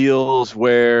those deals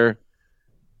where,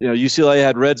 UCLA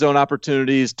had red zone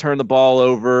opportunities, turned the ball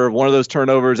over. One of those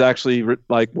turnovers actually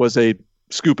was a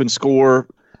scoop and score.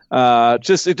 It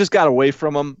just got away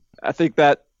from them. I think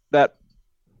that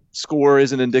score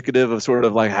isn't indicative of sort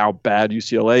of like how bad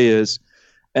UCLA is.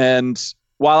 And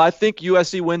while I think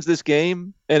USC wins this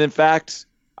game, and in fact,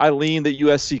 I lean that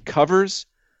USC covers,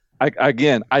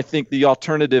 I think the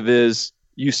alternative is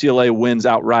UCLA wins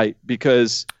outright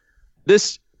because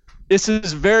this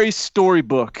is very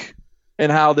storybook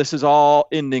and how this is all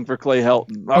ending for Clay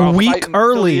Helton. A week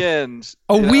early.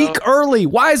 A week early.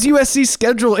 Why is USC's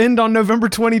schedule end on November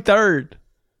 23rd?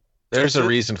 There's a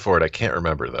reason for it. I can't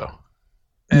remember, though.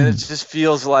 And it just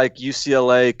feels like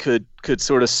UCLA could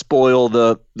sort of spoil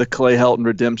the Clay Helton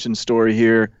redemption story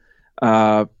here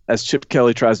as Chip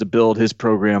Kelly tries to build his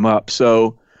program up.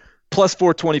 So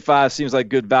 +425 seems like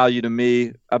good value to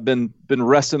me. I've been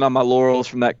resting on my laurels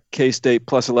from that K-State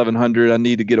 +1100. I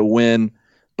need to get a win.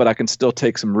 but I can still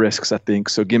take some risks, I think.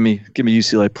 So give me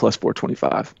UCLA plus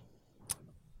 425.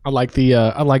 I like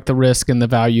the risk and the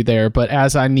value there, but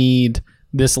as I need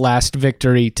this last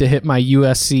victory to hit my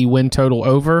USC win total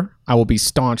over, I will be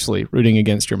staunchly rooting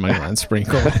against your moneyline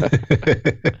sprinkle.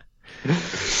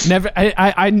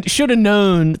 I should have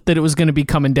known that it was going to be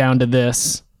coming down to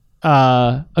this.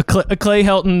 A Clay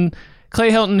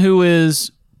Helton who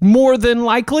is more than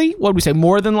likely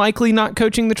not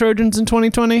coaching the Trojans in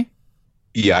 2020.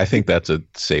 Yeah, I think that's a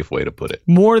safe way to put it.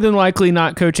 More than likely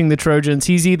not coaching the Trojans.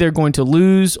 He's either going to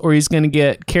lose or he's going to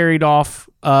get carried off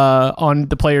on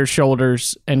the players'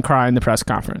 shoulders and cry in the press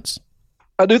conference.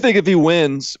 I do think if he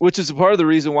wins, which is part of the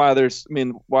reason why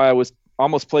why I was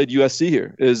almost played USC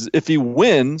here, is if he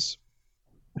wins,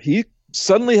 he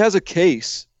suddenly has a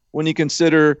case when you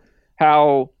consider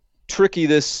how tricky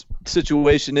this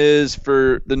situation is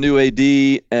for the new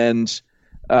AD and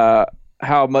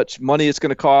how much money it's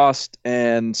going to cost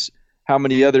and how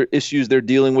many other issues they're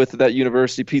dealing with at that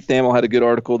university. Pete Thamel had a good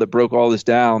article that broke all this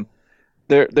down.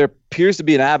 There appears to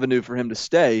be an avenue for him to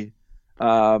stay.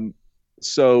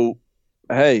 So,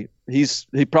 hey, he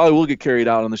probably will get carried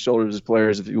out on the shoulders of his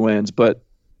players if he wins, but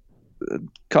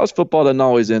college football doesn't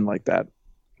always end like that.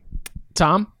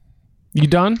 Tom, you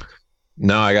done?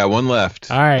 No, I got one left.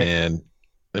 All right. And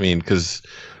because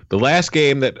the last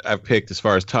game that I've picked as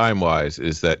far as time-wise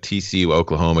is that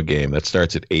TCU-Oklahoma game. That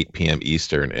starts at 8 p.m.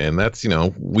 Eastern, and that's,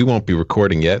 we won't be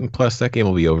recording yet, and plus that game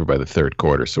will be over by the third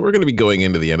quarter. So we're going to be going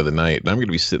into the end of the night, and I'm going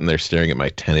to be sitting there staring at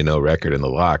my 10-0 record in the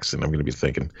locks, and I'm going to be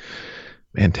thinking,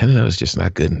 man, 10-0 is just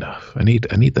not good enough. I need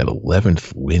that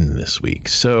 11th win this week.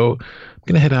 So I'm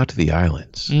going to head out to the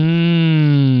islands at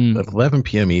 11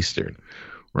 p.m. Eastern,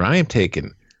 where I am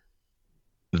taking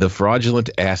the fraudulent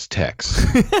Aztecs.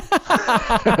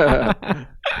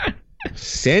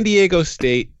 San Diego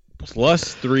State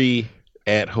 +3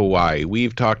 at Hawaii.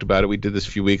 We've talked about it. We did this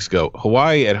a few weeks ago.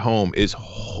 Hawaii at home is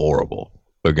horrible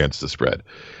against the spread.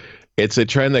 It's a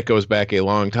trend that goes back a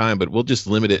long time, but we'll just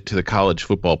limit it to the college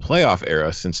football playoff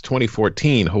era. Since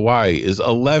 2014, Hawaii is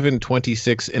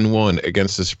 11-26-1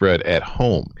 against the spread at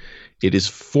home. It is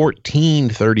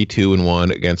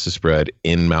 14-32-1 against the spread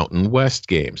in Mountain West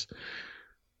games.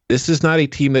 This is not a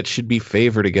team that should be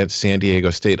favored against San Diego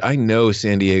State. I know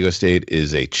San Diego State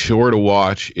is a chore to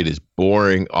watch. It is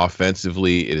boring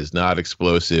offensively. It is not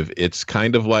explosive. It's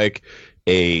kind of like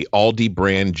a Aldi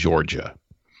brand Georgia.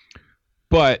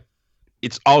 But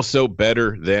it's also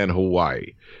better than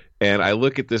Hawaii. And I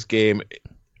look at this game,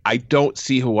 I don't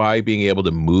see Hawaii being able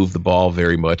to move the ball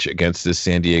very much against this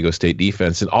San Diego State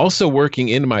defense. And also working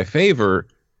in my favor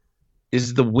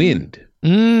is the wind.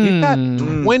 We've got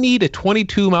 20 to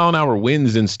 22 mile an hour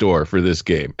winds in store for this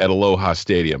game at Aloha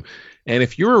Stadium. And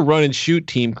if you're a run and shoot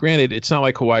team, granted, it's not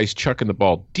like Hawaii's chucking the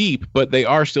ball deep, but they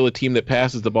are still a team that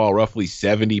passes the ball roughly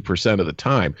 70% of the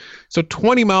time. So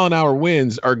 20 mile an hour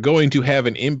winds are going to have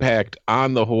an impact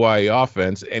on the Hawaii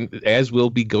offense, and as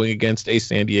will be going against a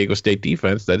San Diego State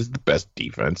defense that is the best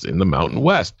defense in the Mountain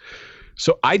West.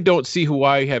 So I don't see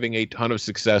Hawaii having a ton of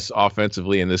success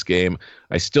offensively in this game.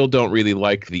 I still don't really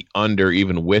like the under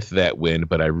even with that win,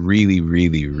 but I really,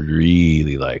 really,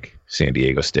 really like San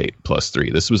Diego State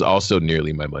 +3. This was also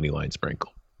nearly my money line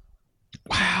sprinkle.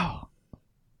 Wow.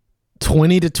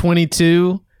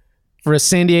 20-22 for a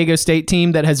San Diego State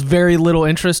team that has very little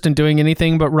interest in doing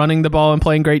anything but running the ball and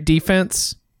playing great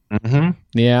defense. Mm-hmm.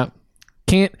 Yeah.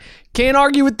 Can't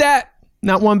argue with that.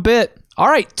 Not one bit. All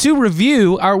right, to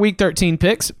review our Week 13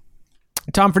 picks,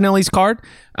 Tom Fornelli's card,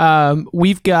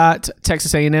 we've got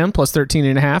Texas A&M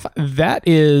 +13.5. That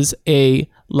is a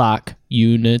lock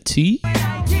unity.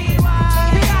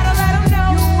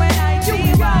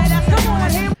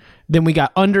 Then we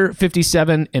got under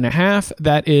 57.5.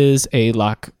 That is a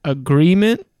lock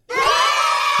agreement.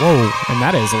 Whoa, and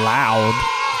that is loud.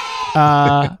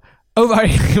 Over,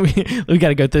 we got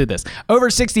to go through this. Over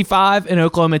 65 in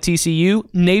Oklahoma TCU.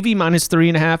 Navy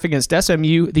 -3.5 against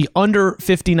SMU. The under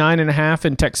 59.5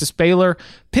 in Texas Baylor.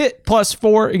 Pitt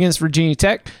 +4 against Virginia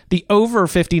Tech. The over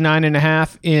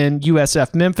 59.5 in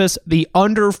USF Memphis. The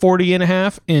under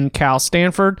 40.5 in Cal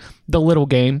Stanford. The little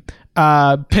game.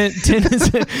 Tennessee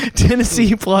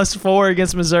 +4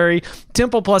 against Missouri.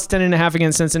 Temple +10.5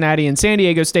 against Cincinnati. And San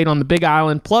Diego State on the Big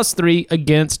Island +3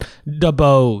 against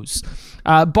DuBose.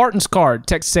 Barton's card,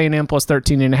 Texas A&M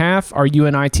 +13.5, our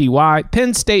UNITY.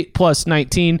 Penn State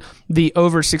 +19, the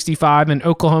over 65 in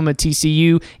Oklahoma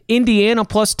TCU. Indiana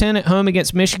 +10 at home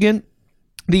against Michigan.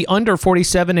 The under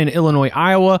 47 in Illinois,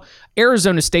 Iowa.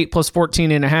 Arizona State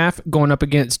 +14.5 going up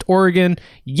against Oregon.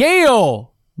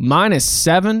 Yale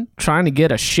 -7 trying to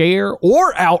get a share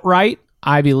or outright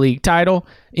Ivy League title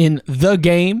in the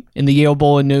game in the Yale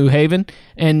Bowl in New Haven.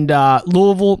 And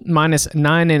Louisville minus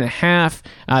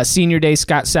 9.5. Senior day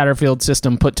Scott Satterfield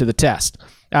system put to the test.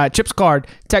 Chips card,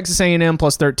 Texas A&M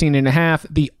plus 13.5,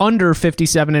 the under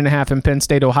 57.5 in Penn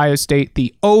State, Ohio State,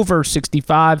 the over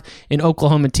 65 in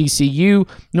Oklahoma, TCU,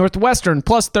 Northwestern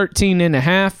plus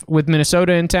 13.5 with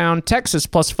Minnesota in town, Texas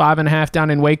plus 5.5 down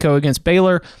in Waco against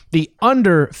Baylor, the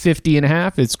under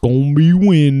 50.5, it's going to be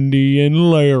windy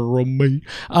in Laramie,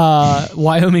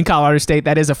 Wyoming, Colorado State,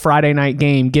 that is a Friday night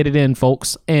game, get it in,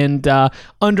 folks, and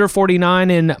under 49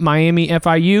 in Miami,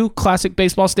 FIU, classic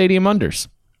baseball stadium unders.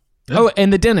 Oh,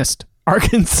 and the dentist,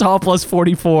 Arkansas plus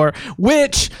 44,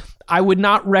 which I would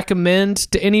not recommend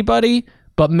to anybody,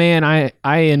 but man, I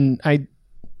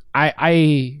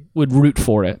would root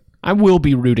for it. I will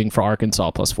be rooting for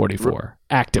Arkansas plus 44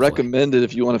 actively. Recommend it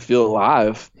if you want to feel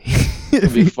alive. It's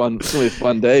gonna be fun. It's gonna be a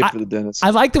fun day for the dentist.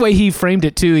 I like the way he framed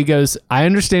it too. He goes, "I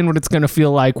understand what it's going to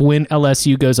feel like when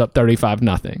LSU goes up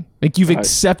 35-0. Like you've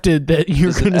accepted that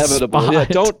you're going to spot. Yeah,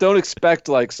 don't expect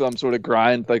like some sort of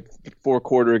grind, like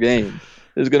 4-quarter game.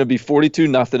 There's going to be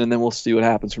 42-0, and then we'll see what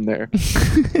happens from there.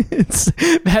 That's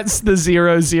the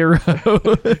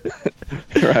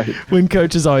 0-0. Right. When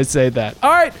coaches always say that. All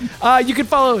right. You can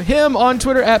follow him on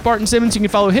Twitter at Barton Simmons. You can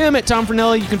follow him at Tom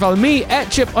Fornelli. You can follow me at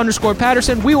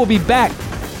Chip_Patterson. We will be back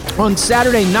on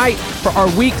Saturday night for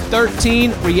our Week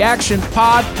 13 reaction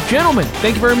pod. Gentlemen,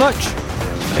 thank you very much.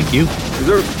 Thank you.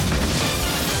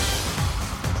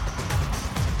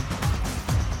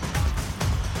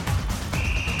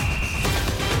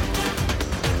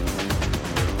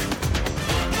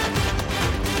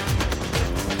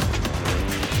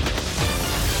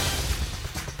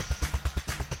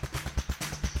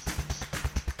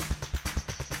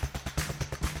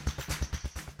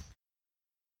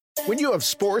 When you have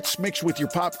sports mixed with your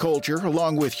pop culture,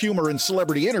 along with humor and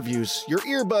celebrity interviews, your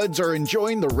earbuds are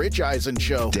enjoying The Rich Eisen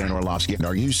Show. Dan Orlovsky,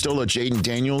 are you still a Jaden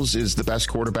Daniels is the best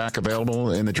quarterback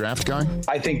available in the draft guy?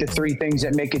 I think the three things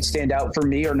that make it stand out for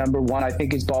me are, number one, I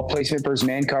think his ball placement versus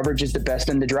man coverage is the best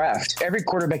in the draft. Every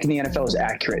quarterback in the NFL is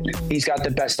accurate. He's got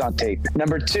the best on tape.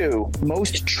 Number two,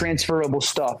 most transferable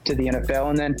stuff to the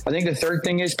NFL. And then I think the third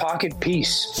thing is pocket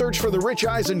peace. Search for The Rich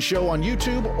Eisen Show on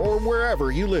YouTube or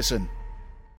wherever you listen.